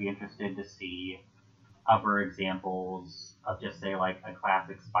 because I'd be interested to see other examples of just say like a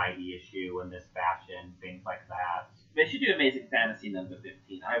classic Spidey issue in this fashion, things like that. They should do Amazing Fantasy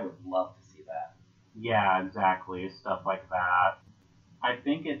 #15. I would love to see that. Yeah, exactly, stuff like that. I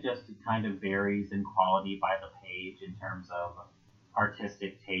think it just kind of varies in quality by the page in terms of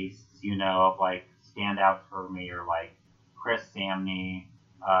artistic tastes, you know, of like standouts for me are like Chris Samney,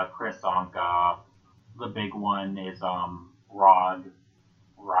 Chris Anka. The big one is Rod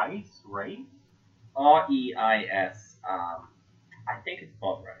Rice? Reis. I think it's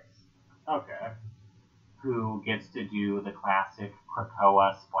Bob Rice. Okay. Who gets to do the classic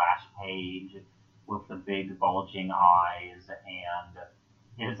Krakoa splash page with the big bulging eyes, and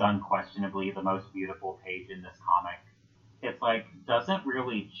is unquestionably the most beautiful page in this comic. It's like, doesn't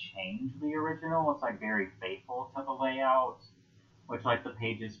really change the original, it's like very faithful to the layout, which like the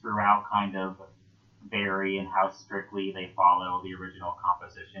pages throughout kind of vary in how strictly they follow the original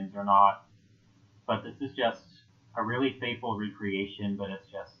compositions or not. But this is just a really faithful recreation, but it's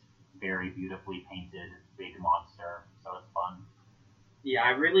just very beautifully painted big monster, so it's fun. Yeah,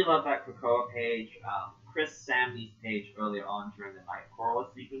 I really love that Krakoa page. Chris Samney's page earlier on during the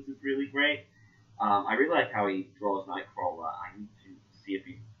Nightcrawler sequence is really great. I really like how he draws Nightcrawler. I need to see if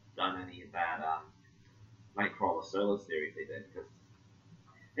he's done any of that Nightcrawler solo series they did, because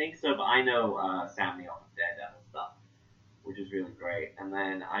I think so, but I know Sam Neill from Daredevil stuff, which is really great. And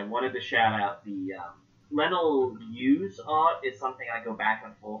then I wanted to shout out the Lennel Hughes art is something I go back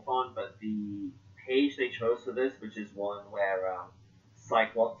and forth on, but the page they chose for this, which is one where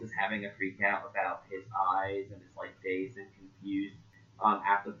Cyclops is having a freak out about his eyes and is like dazed and confused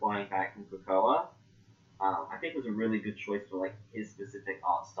after flying back from Krakoa. I think was a really good choice for like his specific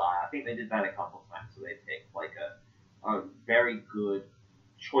art style. I think they did that a couple times, so they picked like a very good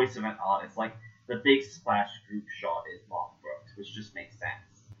choice of an artist. Like the big splash group shot is Mark Brooks, which just makes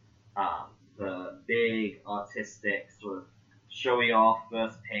sense. The big artistic sort of showy off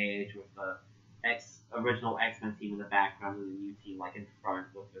first page with the original X-Men team in the background and the new team like in front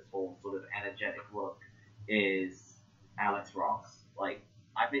with this whole sort of energetic look is Alex Ross. Like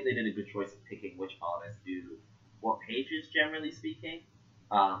I think they did a good choice of picking which artists do what pages, generally speaking.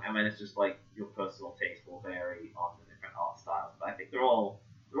 And then it's just like your personal taste will vary on the different art styles. But I think they're all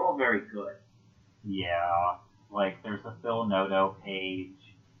very good. Yeah, like there's a Phil Noto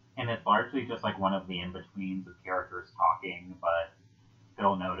page, and it's largely just like one of the in-betweens of characters talking, but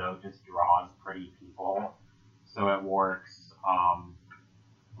Phil Noto just draws pretty people, so it works.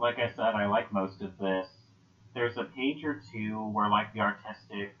 Like I said, I like most of this. There's a page or two where like the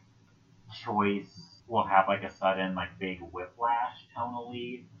artistic choice will have like a sudden like big whiplash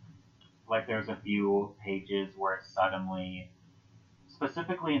tonally. Like there's a few pages where it's suddenly,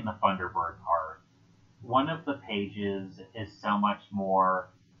 specifically in the Thunderbird part, one of the pages is so much more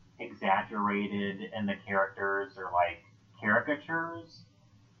exaggerated and the characters are like caricatures,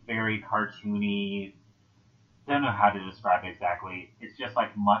 very cartoony. Don't know how to describe it exactly. It's just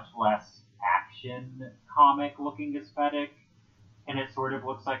like much less action comic looking aesthetic, and it sort of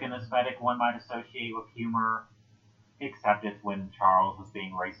looks like an aesthetic one might associate with humor, except it's when Charles is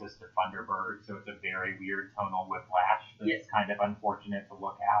being racist to Thunderbird, so it's a very weird tonal whiplash that's Yes. kind of unfortunate to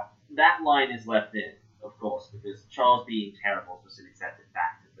look at. That line is left in, of course, because Charles being terrible is just an accepted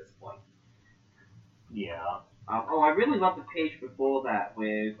fact at this point. Yeah. I really love the page before that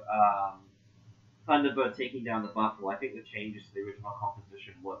with Thunderbird taking down the Buffalo. I think the changes to the original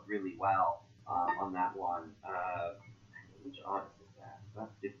composition work really well on that one. Which artist is that?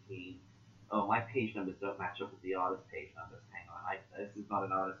 That's 15. Oh, my page numbers don't match up with the artist page numbers. Hang on. This is not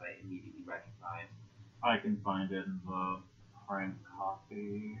an artist I immediately recognize. I can find it in the print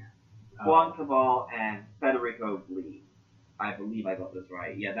copy. Juan Cabal and Federico Blee. I believe I got this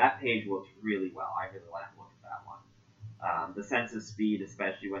right. Yeah, that page works really well. I really like the look at that one. The sense of speed,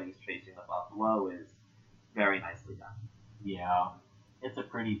 especially when he's chasing the buffalo, is very nicely done. Yeah. It's a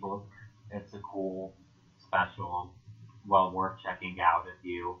pretty book. It's a cool special. Well worth checking out if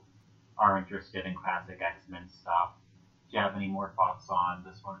you are interested in classic X-Men stuff. Do you have any more thoughts on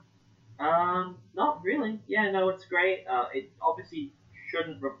this one? Not really. Yeah, no, it's great. It obviously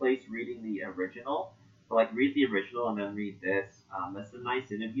shouldn't replace reading the original, but like read the original and then read this. There's some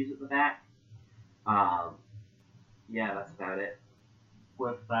nice interviews at the back. Um, yeah, that's about it.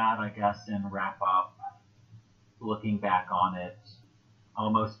 With that, I guess, in wrap up, looking back on it,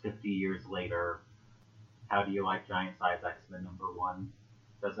 almost 50 years later, how do you like Giant Size X-Men #1?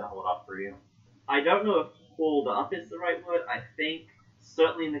 Does it hold up for you? I don't know if hold up is the right word. I think,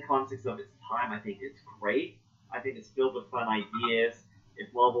 certainly in the context of its time, I think it's great. I think it's filled with fun ideas.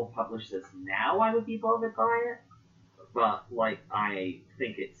 If Marvel published this now, I would be bothered by it. But, like, I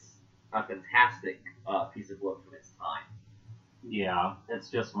think it's a fantastic piece of work from its time. Yeah, it's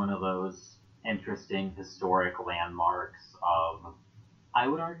just one of those interesting historic landmarks of, I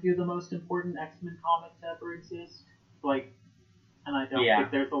would argue, the most important X-Men comic to ever exist. Like, and I don't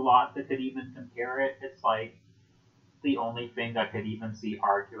think there's a lot that could even compare it. It's like, the only thing that could even see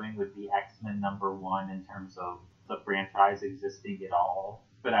arguing would be X-Men #1 in terms of the franchise existing at all.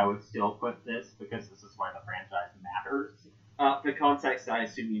 But I would still put this because this is why the franchise matters. For context, I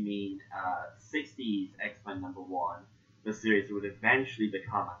assume you mean 60s X-Men #1, the series that would eventually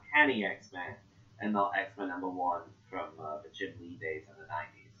become Uncanny X-Men, and not X-Men #1 from the Jim Lee days in the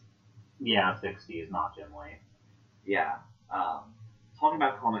 90s. Yeah, 60s, not Jim Lee. Yeah. Talking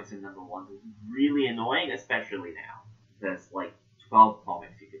about comics in #1 is really annoying, especially now. There's like 12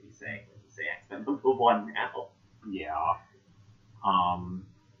 comics you could be saying when you say X-Men #1 now. Yeah.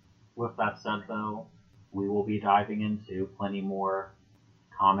 With that said, though, we will be diving into plenty more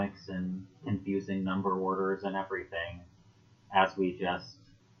comics and confusing number orders and everything as we just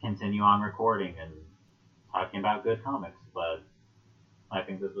continue on recording and talking about good comics. But I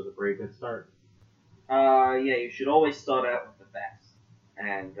think this was a pretty good start. Yeah, you should always start out with the best.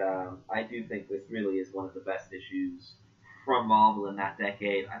 And I do think this really is one of the best issues from Marvel in that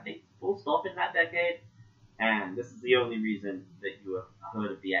decade. I think full stop in that decade. And this is the only reason that you have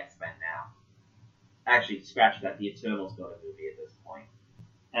heard of the X-Men now. Actually, scratch that. The Eternals got a movie at this point.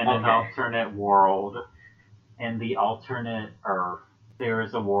 And an alternate world, in the alternate Earth, there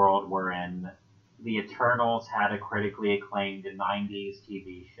is a world wherein the Eternals had a critically acclaimed 90s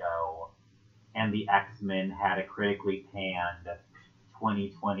TV show, and the X-Men had a critically panned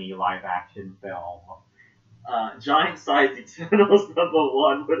 2020 live-action film. Giant-sized Eternals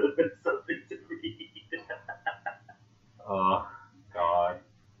 #1 would have been something to read. Oh, God.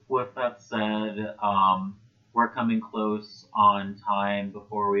 With that said, we're coming close on time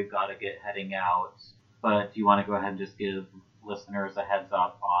before we've got to get heading out. But do you want to go ahead and just give listeners a heads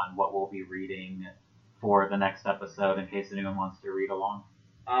up on what we'll be reading for the next episode in case anyone wants to read along?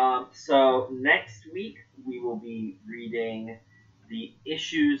 So next week we will be reading the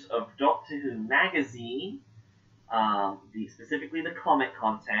issues of Doctor Who magazine, specifically the comic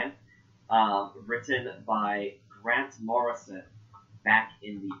content, written by Grant Morrison back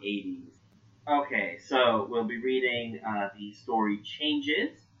in the 80s. Okay, so we'll be reading the story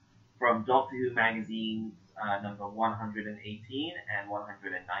Changes from Doctor Who magazine number 118 and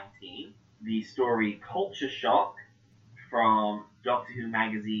 119. The story Culture Shock from Doctor Who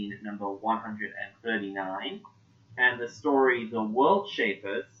magazine number 139. And the story The World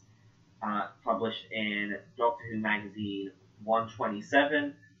Shapers, published in Doctor Who magazine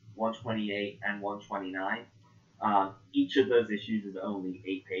 127, 128, and 129. Each of those issues is only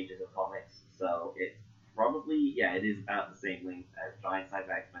 8 pages of comics, so it's probably, it is about the same length as Giant Size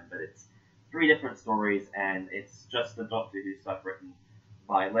X-Men, but it's 3 different stories, and it's just the Doctor Who stuff written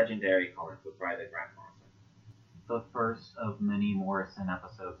by legendary comic book writer Grant Morrison. The first of many Morrison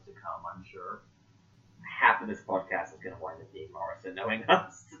episodes to come, I'm sure. Half of this podcast is going to wind up being Morrison, knowing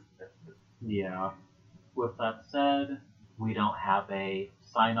us. Yeah. With that said, we don't have a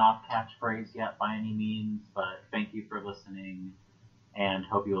sign-off catchphrase yet by any means, but thank you for listening, and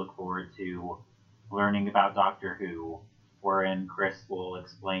hope you look forward to learning about Doctor Who, wherein Chris will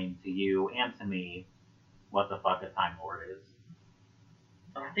explain to you and to me what the fuck a Time Lord is.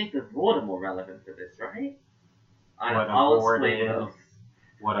 I think the Lord are more relevant to this, right? What a board is,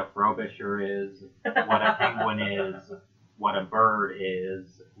 what a Frobisher is, what a penguin is, what a bird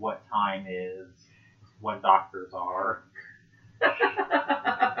is, what time is, what doctors are.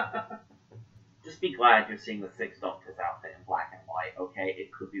 Just be glad you're seeing the 6 Doctors outfit in black and white, okay?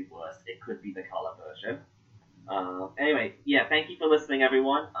 It could be worse. It could be the color version. Anyway, thank you for listening,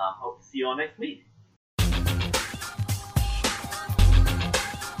 everyone. Hope to see you all next week. Chris,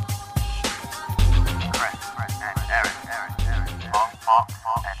 and Aaron. Mom,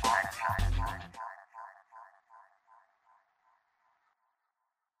 and Sunshine.